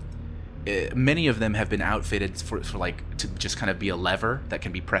 Many of them have been outfitted for to just kind of be a lever that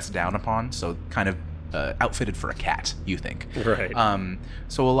can be pressed down upon, so kind of outfitted for a cat, you think. Right.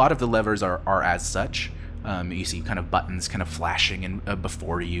 So a lot of the levers are as such. You see kind of buttons kind of flashing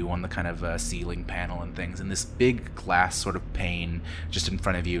before you on the kind of ceiling panel and things, and this big glass sort of pane just in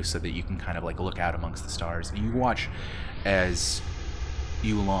front of you so that you can kind of look out amongst the stars. You watch as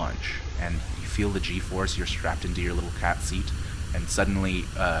you launch, and you feel the G-force. You're strapped into your little cat seat, and suddenly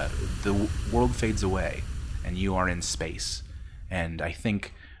the world fades away, and you are in space. And I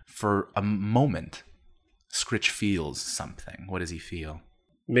think for a moment, Scritch feels something. What does he feel?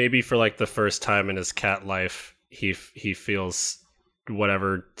 Maybe for the first time in his cat life, he feels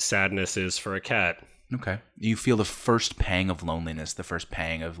whatever sadness is for a cat. Okay. You feel the first pang of loneliness, the first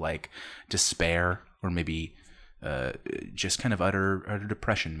pang of despair, or maybe just kind of utter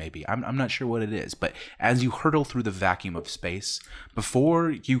depression, maybe. I'm not sure what it is, but as you hurtle through the vacuum of space,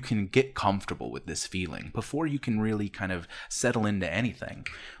 before you can get comfortable with this feeling, before you can really kind of settle into anything,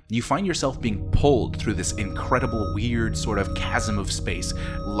 you find yourself being pulled through this incredible, weird sort of chasm of space.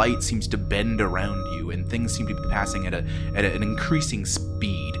 Light seems to bend around you, and things seem to be passing at an increasing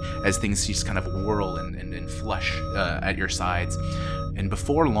speed as things just kind of whirl and flush at your sides. And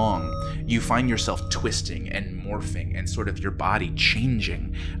before long, you find yourself twisting and morphing and sort of your body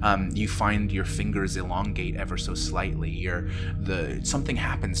changing. You find your fingers elongate ever so slightly. Something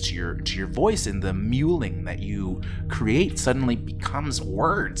happens to your voice, and the mewling that you create suddenly becomes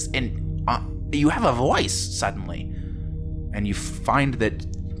words. And you have a voice suddenly. And you find that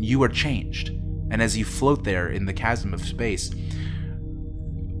you are changed. And as you float there in the chasm of space,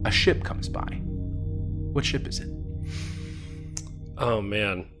 a ship comes by. What ship is it? Oh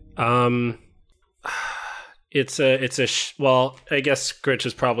man, well, I guess Scritch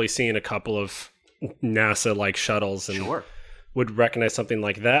has probably seen a couple of NASA shuttles and Sure. would recognize something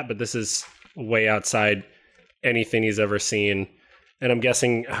like that, but this is way outside anything he's ever seen. And I'm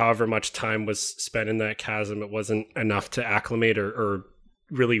guessing however much time was spent in that chasm, it wasn't enough to acclimate or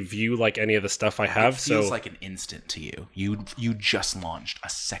really view any of the stuff I have. It feels like an instant to you. You just launched a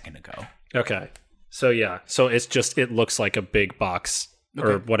second ago. Okay. So yeah, it looks like a big box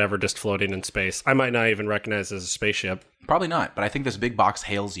or whatever just floating in space. I might not even recognize it as a spaceship. Probably not, but I think this big box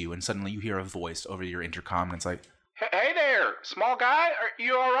hails you, and suddenly you hear a voice over your intercom, and it's like, Hey there, small guy. Are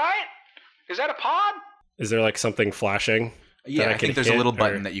you all right? Is that a pod? Is there something flashing? yeah, that I think there's hit, a little or-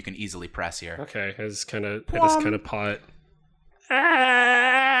 button that you can easily press here. Okay, it's kind of pot.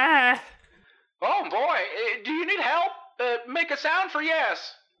 Oh boy, do you need help? Make a sound for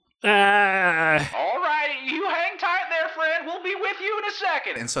yes. All right, you hang tight there, friend. We'll be with you in a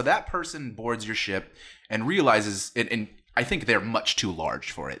second. And so that person boards your ship and realizes, and I think they're much too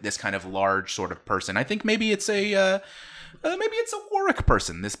large for it. This kind of large sort of person. I think maybe it's a Warwick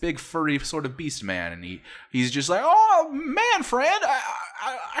person, this big furry sort of beast man, and he's just like, oh man, friend,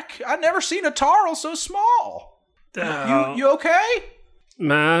 I never seen a Tarl so small. You okay?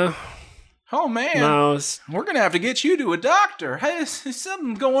 Ma, Oh man, mouse. we're gonna have to get you to a doctor. Hey, there's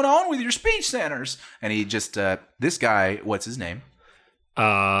something going on with your speech centers. And he just, this guy, what's his name?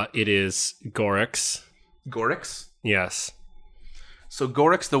 It is Gorix. Gorix? Yes. So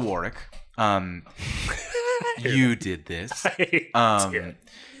Gorix the Warwick, you did this.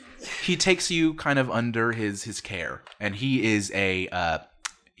 He takes you kind of under his care, and he is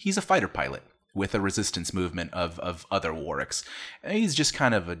he's a fighter pilot with a resistance movement of other Warwicks. And he's just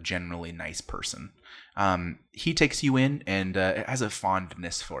kind of a generally nice person. He takes you in and has a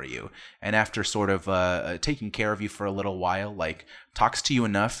fondness for you, and after sort of taking care of you for a little while, like talks to you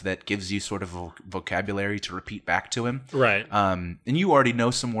enough that gives you sort of a vocabulary to repeat back to him. Right. And you already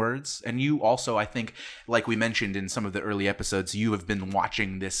know some words, and you also, I think, like we mentioned in some of the early episodes, you have been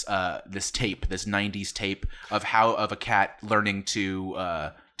watching this tape, this 90s tape of a cat learning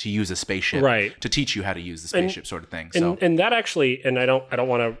to use a spaceship, right, to teach you how to use the spaceship, sort of thing. So and that actually, and I don't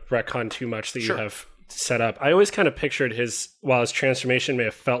want to retcon too much that Sure. you have set up. I always kind of pictured while his transformation may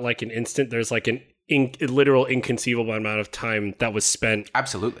have felt like an instant, there's like a literal inconceivable amount of time that was spent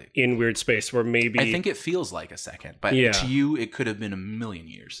absolutely in weird space where maybe I think it feels like a second, but Yeah. to you it could have been a million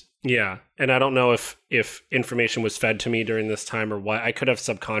years. Yeah, and I don't know if information was fed to me during this time or what. I could have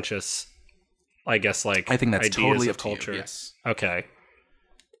subconscious, I guess, like I think that's ideas totally of up to you, culture. yes. Okay.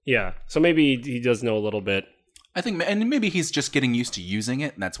 Yeah. So maybe he does know a little bit. I think, and maybe he's just getting used to using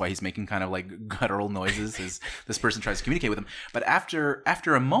it, and that's why he's making kind of like guttural noises as this person tries to communicate with him. But after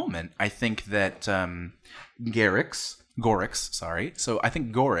a moment, I think that Gorix, sorry. So I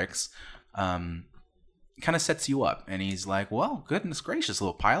think Gorix kind of sets you up, and he's like, "Well, goodness gracious,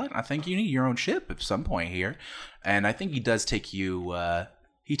 little pilot, I think you need your own ship at some point here." And I think he does take you.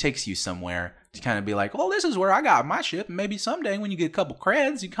 He takes you somewhere to kind of be like, "Well, this is where I got my ship, and maybe someday when you get a couple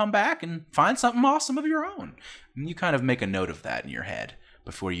creds, you come back and find something awesome of your own." And you kind of make a note of that in your head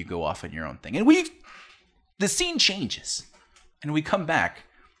before you go off on your own thing. And the scene changes, and we come back,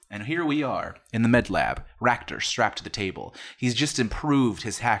 and here we are in the med lab, Ractor strapped to the table. He's just improved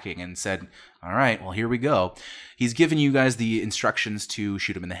his hacking and said, "All right, well, here we go." He's given you guys the instructions to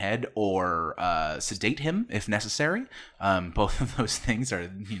shoot him in the head or sedate him if necessary. Both of those things are,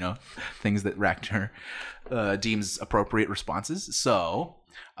 things that Ractor deems appropriate responses. So,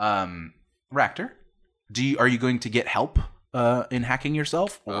 Ractor, are you going to get help in hacking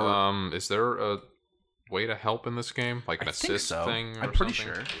yourself? Or? Is there a way to help in this game, like an assist thing? Or I'm pretty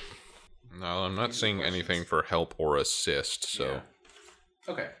something? sure. No, I'm not seeing anything for help or assist. So, yeah.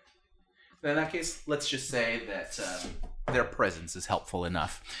 Okay. Then in that case, let's just say that their presence is helpful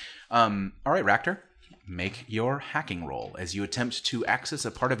enough. All right, Ractor, make your hacking roll as you attempt to access a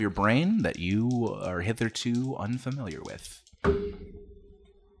part of your brain that you are hitherto unfamiliar with.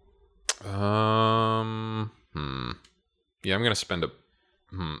 Yeah, I'm gonna spend a.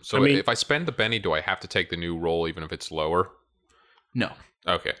 So if I spend the Benny, do I have to take the new roll even if it's lower? No.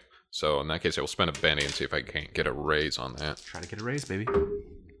 Okay. So in that case, I will spend a Benny and see if I can't get a raise on that. Try to get a raise, baby.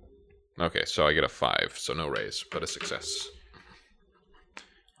 Okay, so I get a 5, so no raise, but a success.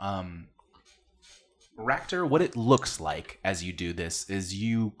 Ractor, what it looks like as you do this is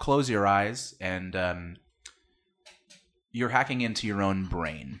you close your eyes and you're hacking into your own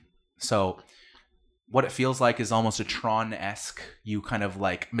brain. So what it feels like is almost a Tron-esque. You kind of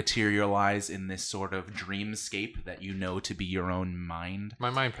like materialize in this sort of dreamscape that you know to be your own mind. My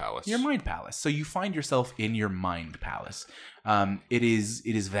mind palace. Your mind palace. So you find yourself in your mind palace. It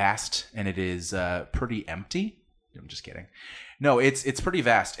is vast and it is pretty empty. I'm just kidding. No, it's pretty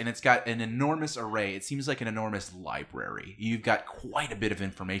vast and it's got an enormous array. It seems like an enormous library. You've got quite a bit of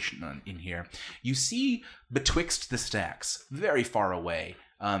information in here. You see betwixt the stacks, very far away,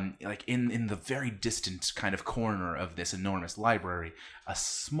 like in the very distant kind of corner of this enormous library, a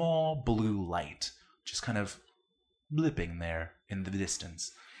small blue light just kind of blipping there in the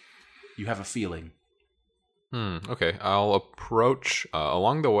distance. You have a feeling. Okay, I'll approach.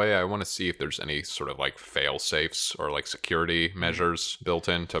 Along the way, I want to see if there's any sort of like fail safes or like security measures built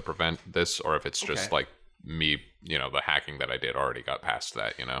in to prevent this, or if it's just like me, the hacking that I did already got past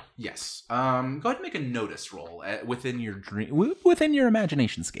that, Yes. Go ahead and make a notice roll within your within your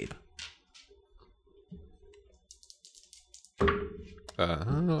imagination scape.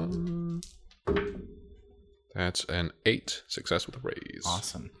 That's an 8. Success with a raise.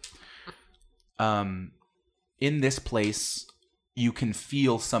 Awesome. In this place, you can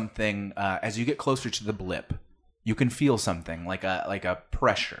feel something as you get closer to the blip. You can feel something like a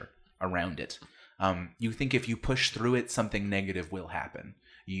pressure around it. You think if you push through it, something negative will happen.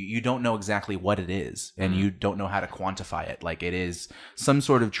 You don't know exactly what it is, and you don't know how to quantify it. Like it is some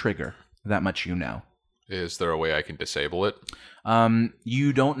sort of trigger. That much you know. Is there a way I can disable it?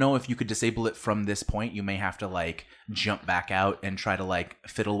 You don't know if you could disable it from this point. You may have to like jump back out and try to like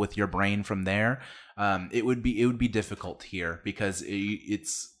fiddle with your brain from there. It would be difficult here because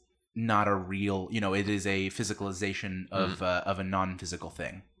it's not a real, it is a physicalization of a non-physical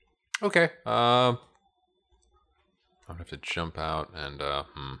thing. Okay. I'm gonna have to jump out and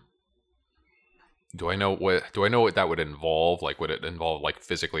Do I know what that would involve? Like, would it involve like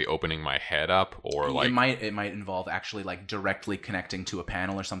physically opening my head up, or like it might involve actually like directly connecting to a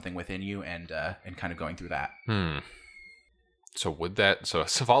panel or something within you and kind of going through that. So it's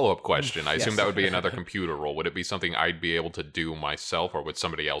a follow-up question. I assume Yes. that would be another computer role. Would it be something I'd be able to do myself, or would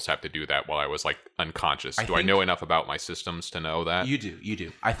somebody else have to do that while I was like unconscious? Do I know enough about my systems to know that? You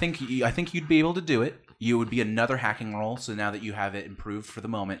do. I think you'd be able to do it. You would be another hacking role. So now that you have it improved for the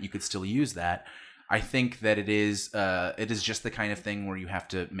moment, you could still use that. I think that it is just the kind of thing where you have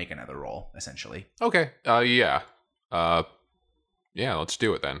to make another roll, essentially. Okay. Yeah, let's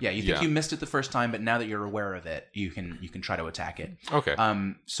do it then. Yeah, you think you missed it the first time, but now that you're aware of it, you can try to attack it. Okay.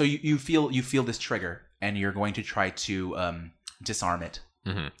 So you feel this trigger, and you're going to try to disarm it.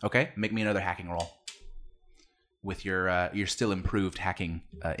 Mm-hmm. Okay, make me another hacking roll with your still improved hacking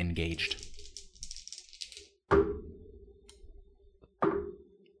engaged.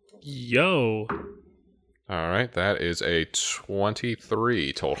 Yo. All right, that is a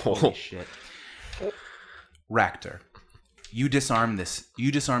 23 total. Holy shit. Ractor, you disarm this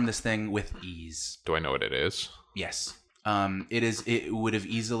thing with ease. Do I know what it is? Yes. It would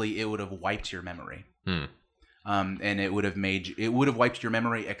have wiped your memory. And it would have wiped your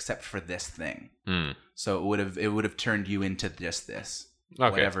memory except for this thing. So it would have turned you into just this. Okay.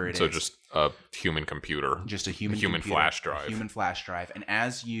 Whatever it is. So just a human computer. Just a human computer, flash drive. Human flash drive. And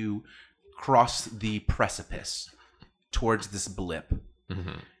as you cross the precipice towards this blip,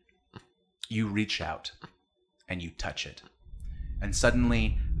 you reach out and you touch it. And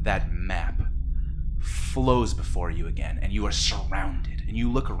suddenly that map flows before you again, and you are surrounded. And you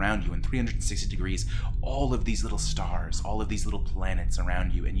look around you in 360 degrees, all of these little stars, all of these little planets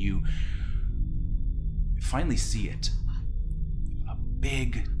around you, and you finally see it. A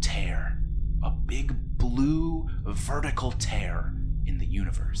big tear, a big blue vertical tear in the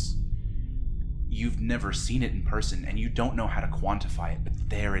universe. You've never seen it in person, and you don't know how to quantify it, but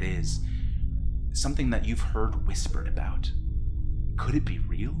there it is. Something that you've heard whispered about. Could it be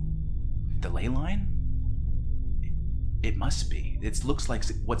real? The ley line? It must be. It looks like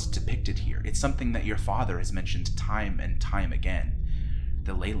what's depicted here. It's something that your father has mentioned time and time again.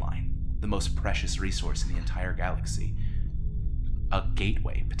 The ley line, the most precious resource in the entire galaxy. A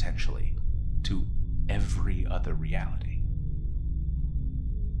gateway, potentially, to every other reality.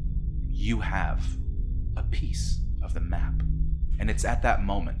 You have a piece of the map. And it's at that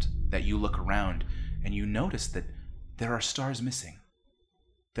moment that you look around and you notice that there are stars missing.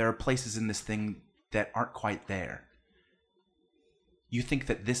 There are places in this thing that aren't quite there. You think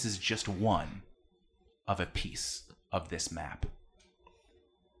that this is just one of a piece of this map.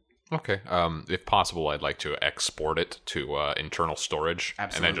 Okay. If possible, I'd like to export it to internal storage.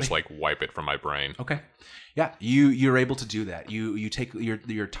 Absolutely. And then just like wipe it from my brain. Okay. Yeah, you're able to do that. You take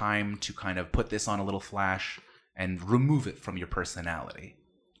your time to kind of put this on a little flash and remove it from your personality.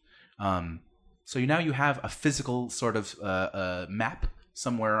 So now you have a physical sort of map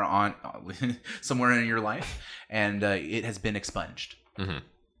somewhere in your life, and it has been expunged.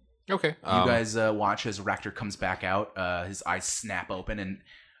 Okay. You guys watch as Ractor comes back out. His eyes snap open, and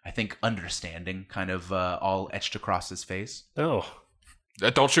I think understanding kind of all etched across his face. Oh.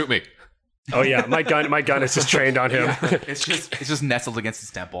 Don't shoot me. Oh yeah, my gun is just trained on him. Yeah, it's just nestled against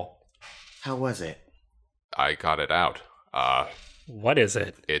his temple. How was it? I got it out. What is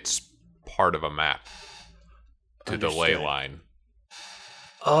it? It's part of a map to the ley Understood. line.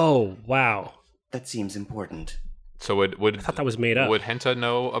 Oh, wow. That seems important. So would I thought that was made up. Would Henta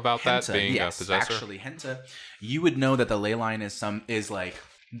know about that being yes, a possessor? actually, Henta, you would know that the ley line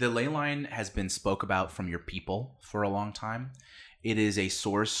the ley line has been spoke about from your people for a long time. It is a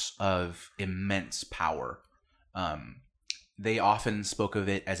source of immense power. They often spoke of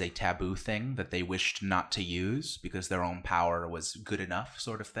it as a taboo thing that they wished not to use because their own power was good enough,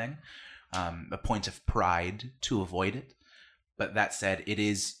 sort of thing. A point of pride to avoid it. But that said, it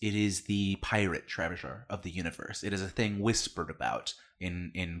is the pirate treasure of the universe. It is a thing whispered about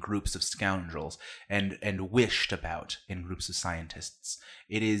in groups of scoundrels and wished about in groups of scientists.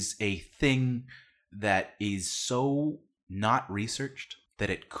 It is a thing that is so not researched that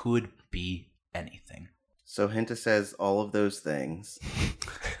it could be anything. So Henta says all of those things.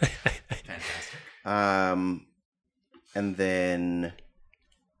 Fantastic. And then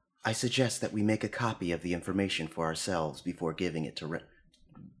I suggest that we make a copy of the information for ourselves before giving it to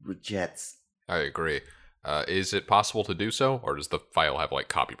Jets. I agree. Is it possible to do so, or does the file have like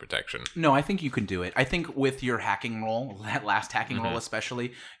copy protection? No, I think you can do it. I think with your hacking roll, that last hacking roll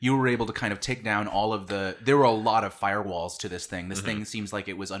especially, you were able to kind of take down all of the... There were a lot of firewalls to this thing. This thing seems like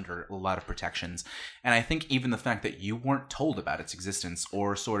it was under a lot of protections. And I think even the fact that you weren't told about its existence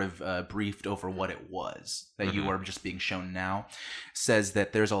or sort of briefed over what it was, that you are just being shown now, says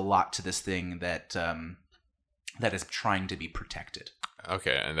that there's a lot to this thing that that is trying to be protected.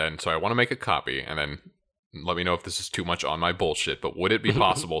 Okay, and then so I want to make a copy, and then let me know if this is too much on my bullshit, but would it be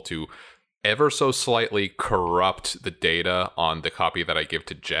possible to ever so slightly corrupt the data on the copy that I give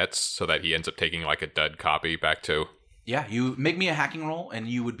to Jets so that he ends up taking like a dud copy back to... Yeah, you make me a hacking roll, and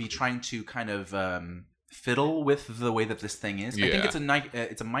you would be trying to kind of fiddle with the way that this thing is. I think it's a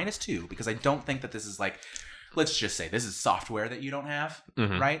 -2, because I don't think that this is like... Let's just say this is software that you don't have,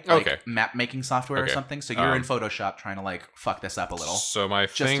 right? Like okay. map making software or something. So you're in Photoshop trying to like fuck this up a little. So my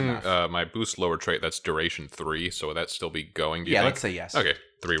my boost lower trait, that's duration 3. So would that still be going? Do you yeah, think? let's say yes. Okay,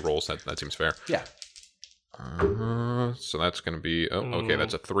 3 rolls. That seems fair. Yeah. So that's going to be... okay,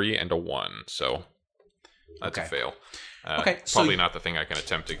 that's a 3 and a 1. So that's a fail. Okay, probably not the thing I can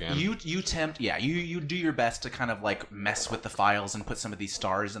attempt again. You attempt, you do your best to kind of like mess with the files and put some of these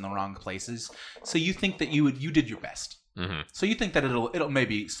stars in the wrong places. So you think that you did your best. So you think that it'll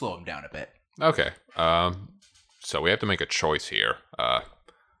maybe slow him down a bit. Okay. So we have to make a choice here.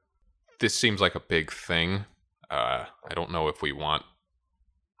 This seems like a big thing. I don't know if we want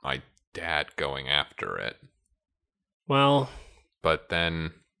my dad going after it. Well, but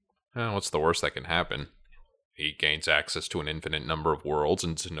then, what's the worst that can happen? He gains access to an infinite number of worlds,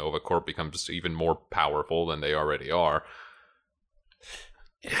 and Zenova Corp becomes even more powerful than they already are.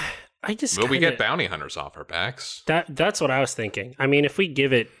 Will we get bounty hunters off our backs? That's what I was thinking. I mean, if we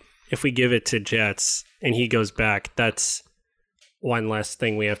give it to Jets and he goes back, that's one less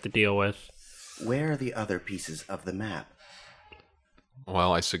thing we have to deal with. Where are the other pieces of the map?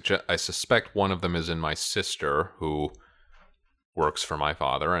 Well, I suspect one of them is in my sister, who works for my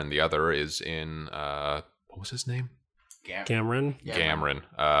father, and the other is in what was his name? Cameron.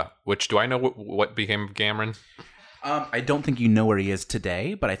 Which, do I know what became of Cameron? I don't think you know where he is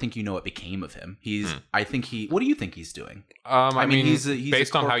today, but I think you know what became of him. I think what do you think he's doing? I mean, he's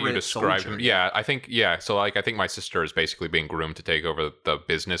based a on how you described soldier. him. Yeah, I think, So, I think my sister is basically being groomed to take over the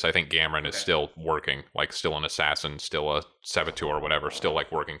business. I think Cameron is still working, like still an assassin, still a saboteur or whatever, still like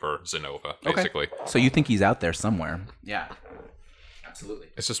working for Zenova, basically. Okay. So you think he's out there somewhere? Yeah. Absolutely.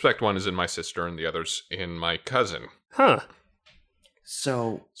 I suspect one is in my sister and the other's in my cousin. Huh.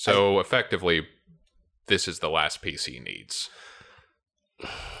 So effectively, this is the last piece he needs.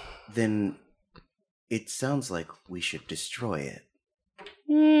 Then it sounds like we should destroy it.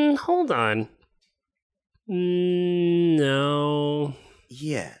 Hold on. No.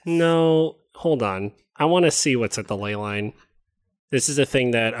 Yes. No, hold on. I want to see what's at the ley line. This is a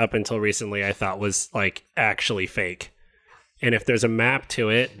thing that up until recently I thought was like actually fake. And if there's a map to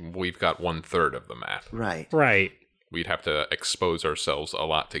it... We've got 1/3 of the map. Right. We'd have to expose ourselves a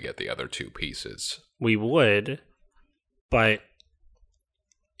lot to get the other 2 pieces. We would, but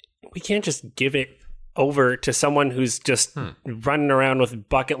we can't just give it over to someone who's just running around with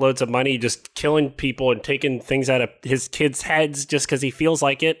bucket loads of money, just killing people and taking things out of his kids' heads just because he feels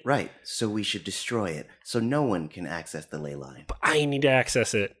like it. Right. So we should destroy it so no one can access the ley line. But I need to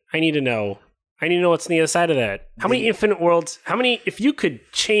access it. I need to know what's on the other side of that. How many infinite worlds? If you could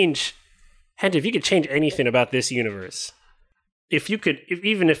change anything about this universe,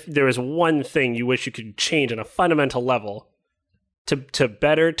 even if there was one thing you wish you could change on a fundamental level to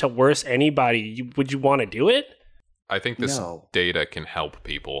better, to worse anybody, would you want to do it? I think this data can help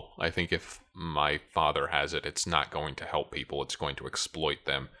people. I think if my father has it, it's not going to help people. It's going to exploit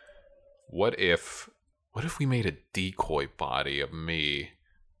them. What if we made a decoy body of me,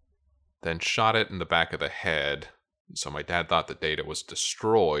 then shot it in the back of the head, so my dad thought the data was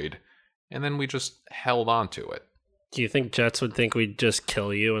destroyed, and then we just held on to it? Do you think Jets would think we'd just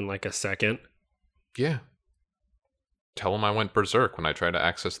kill you in like a second? Yeah. Tell them I went berserk when I tried to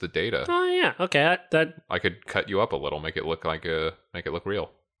access the data. Oh yeah, okay. That I could cut you up a little, make it look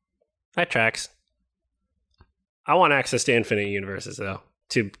real. That tracks. I want access to infinite universes, though.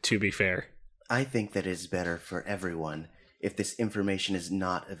 To be fair, I think that it is better for everyone if this information is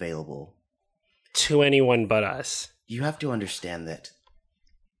not available to anyone but us. You have to understand that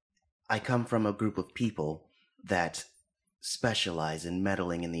I come from a group of people that specialize in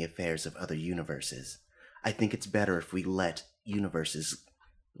meddling in the affairs of other universes. I think it's better if we let universes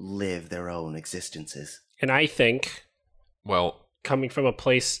live their own existences. And I think... Well, coming from a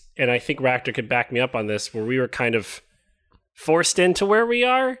place, and I think Ractor could back me up on this, where we were kind of forced into where we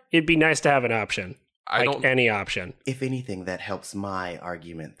are. It'd be nice to have an option. Any option. If anything, that helps my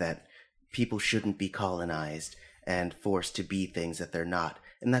argument that people shouldn't be colonized and forced to be things that they're not.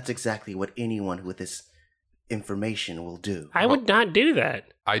 And that's exactly what anyone with this information will do. I would not do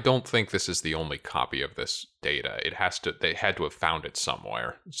that. I don't think this is the only copy of this data. They had to have found it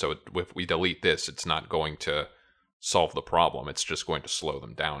somewhere. So if we delete this, it's not going to solve the problem. It's just going to slow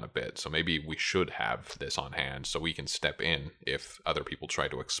them down a bit. So maybe we should have this on hand so we can step in if other people try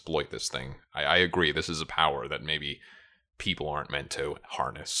to exploit this thing. I agree, this is a power that maybe people aren't meant to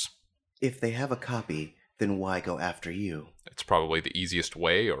harness. If they have a copy, then why go after you? It's probably the easiest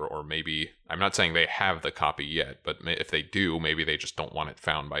way, or maybe, I'm not saying they have the copy yet, but if they do, maybe they just don't want it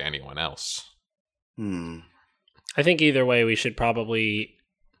found by anyone else. I think either way, we should probably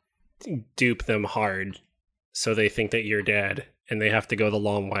dupe them hard so they think that you're dead and they have to go the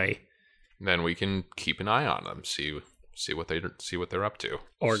long way. Then we can keep an eye on them, see what they're up to,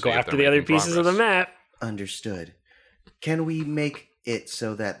 or go after the other pieces of the map. Understood. Can we make it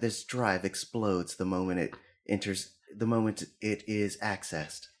so that this drive explodes the moment it enters, the moment it is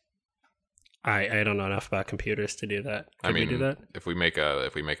accessed? I don't know enough about computers to do that. Can we do that? If we make a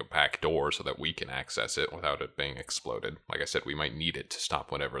back door so that we can access it without it being exploded, like I said, we might need it to stop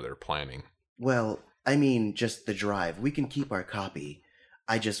whatever they're planning. Well, I mean, just the drive. We can keep our copy.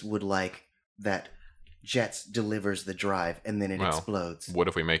 I just would like that Jets delivers the drive and then it explodes. What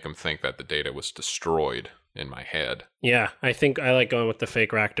if we make them think that the data was destroyed in my head? Yeah, I think I like going with the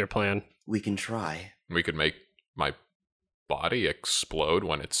fake Ractor plan. We can try. We could make my body explode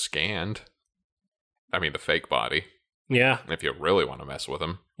when it's scanned. I mean, the fake body. Yeah. If you really want to mess with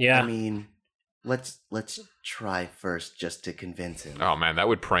him. Yeah. I mean, let's try first just to convince him. Oh man, that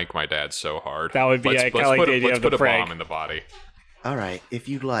would prank my dad so hard. That would be let's put a bomb in the body. All right, if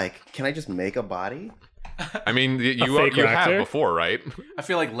you'd like, can I just make a body? I mean, you have before, right? I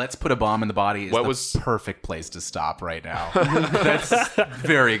feel like let's put a bomb in the body is the perfect place to stop right now. That's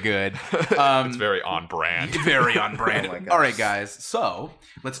very good. It's very on brand. Very on brand. Oh my gosh. All right, guys. So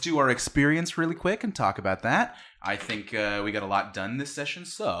let's do our experience really quick and talk about that. I think we got a lot done this session.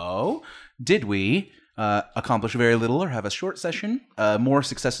 So did we accomplish very little or have a short session, more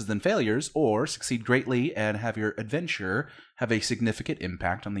successes than failures, or succeed greatly and have your adventure have a significant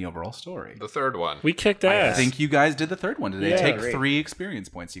impact on the overall story? The third one. We kicked ass. I think you guys did the third one. Did they take great. 3 experience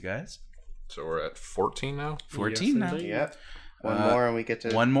points, you guys? So we're at 14 now? 14 now. Yep. One more and we get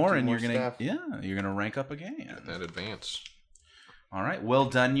to One more do and more you're gonna stuff. you're gonna rank up again. Get that advance. All right, well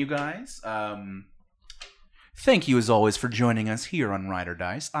done, you guys. Thank you, as always, for joining us here on Ride or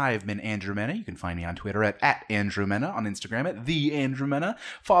Dice. I've been Andrew Mena. You can find me on Twitter at Andrew Mena, on Instagram at The Andrew Mena.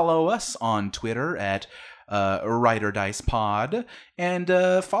 Follow us on Twitter at Ride or Dice Pod, and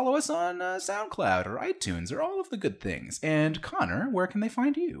follow us on SoundCloud or iTunes or all of the good things. And Connor, where can they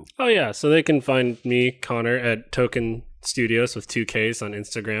find you? Oh, yeah. So they can find me, Connor, at Token Studios with 2 Ks on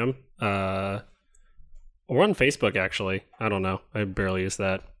Instagram. Or on Facebook, actually. I don't know. I barely use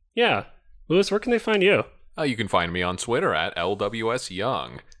that. Yeah. Lewis, where can they find you? You can find me on Twitter at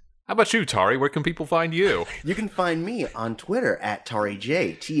LWSYoung. How about you, Tari? Where can people find you? You can find me on Twitter at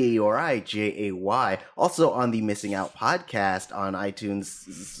TariJ, TAORIJAY. Also on the Missing Out podcast on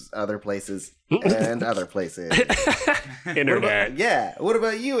iTunes, other places, and other places. Internet. What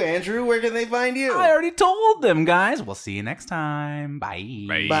about you, Andrew? Where can they find you? I already told them, guys. We'll see you next time. Bye.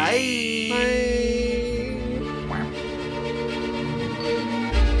 Bye. Bye.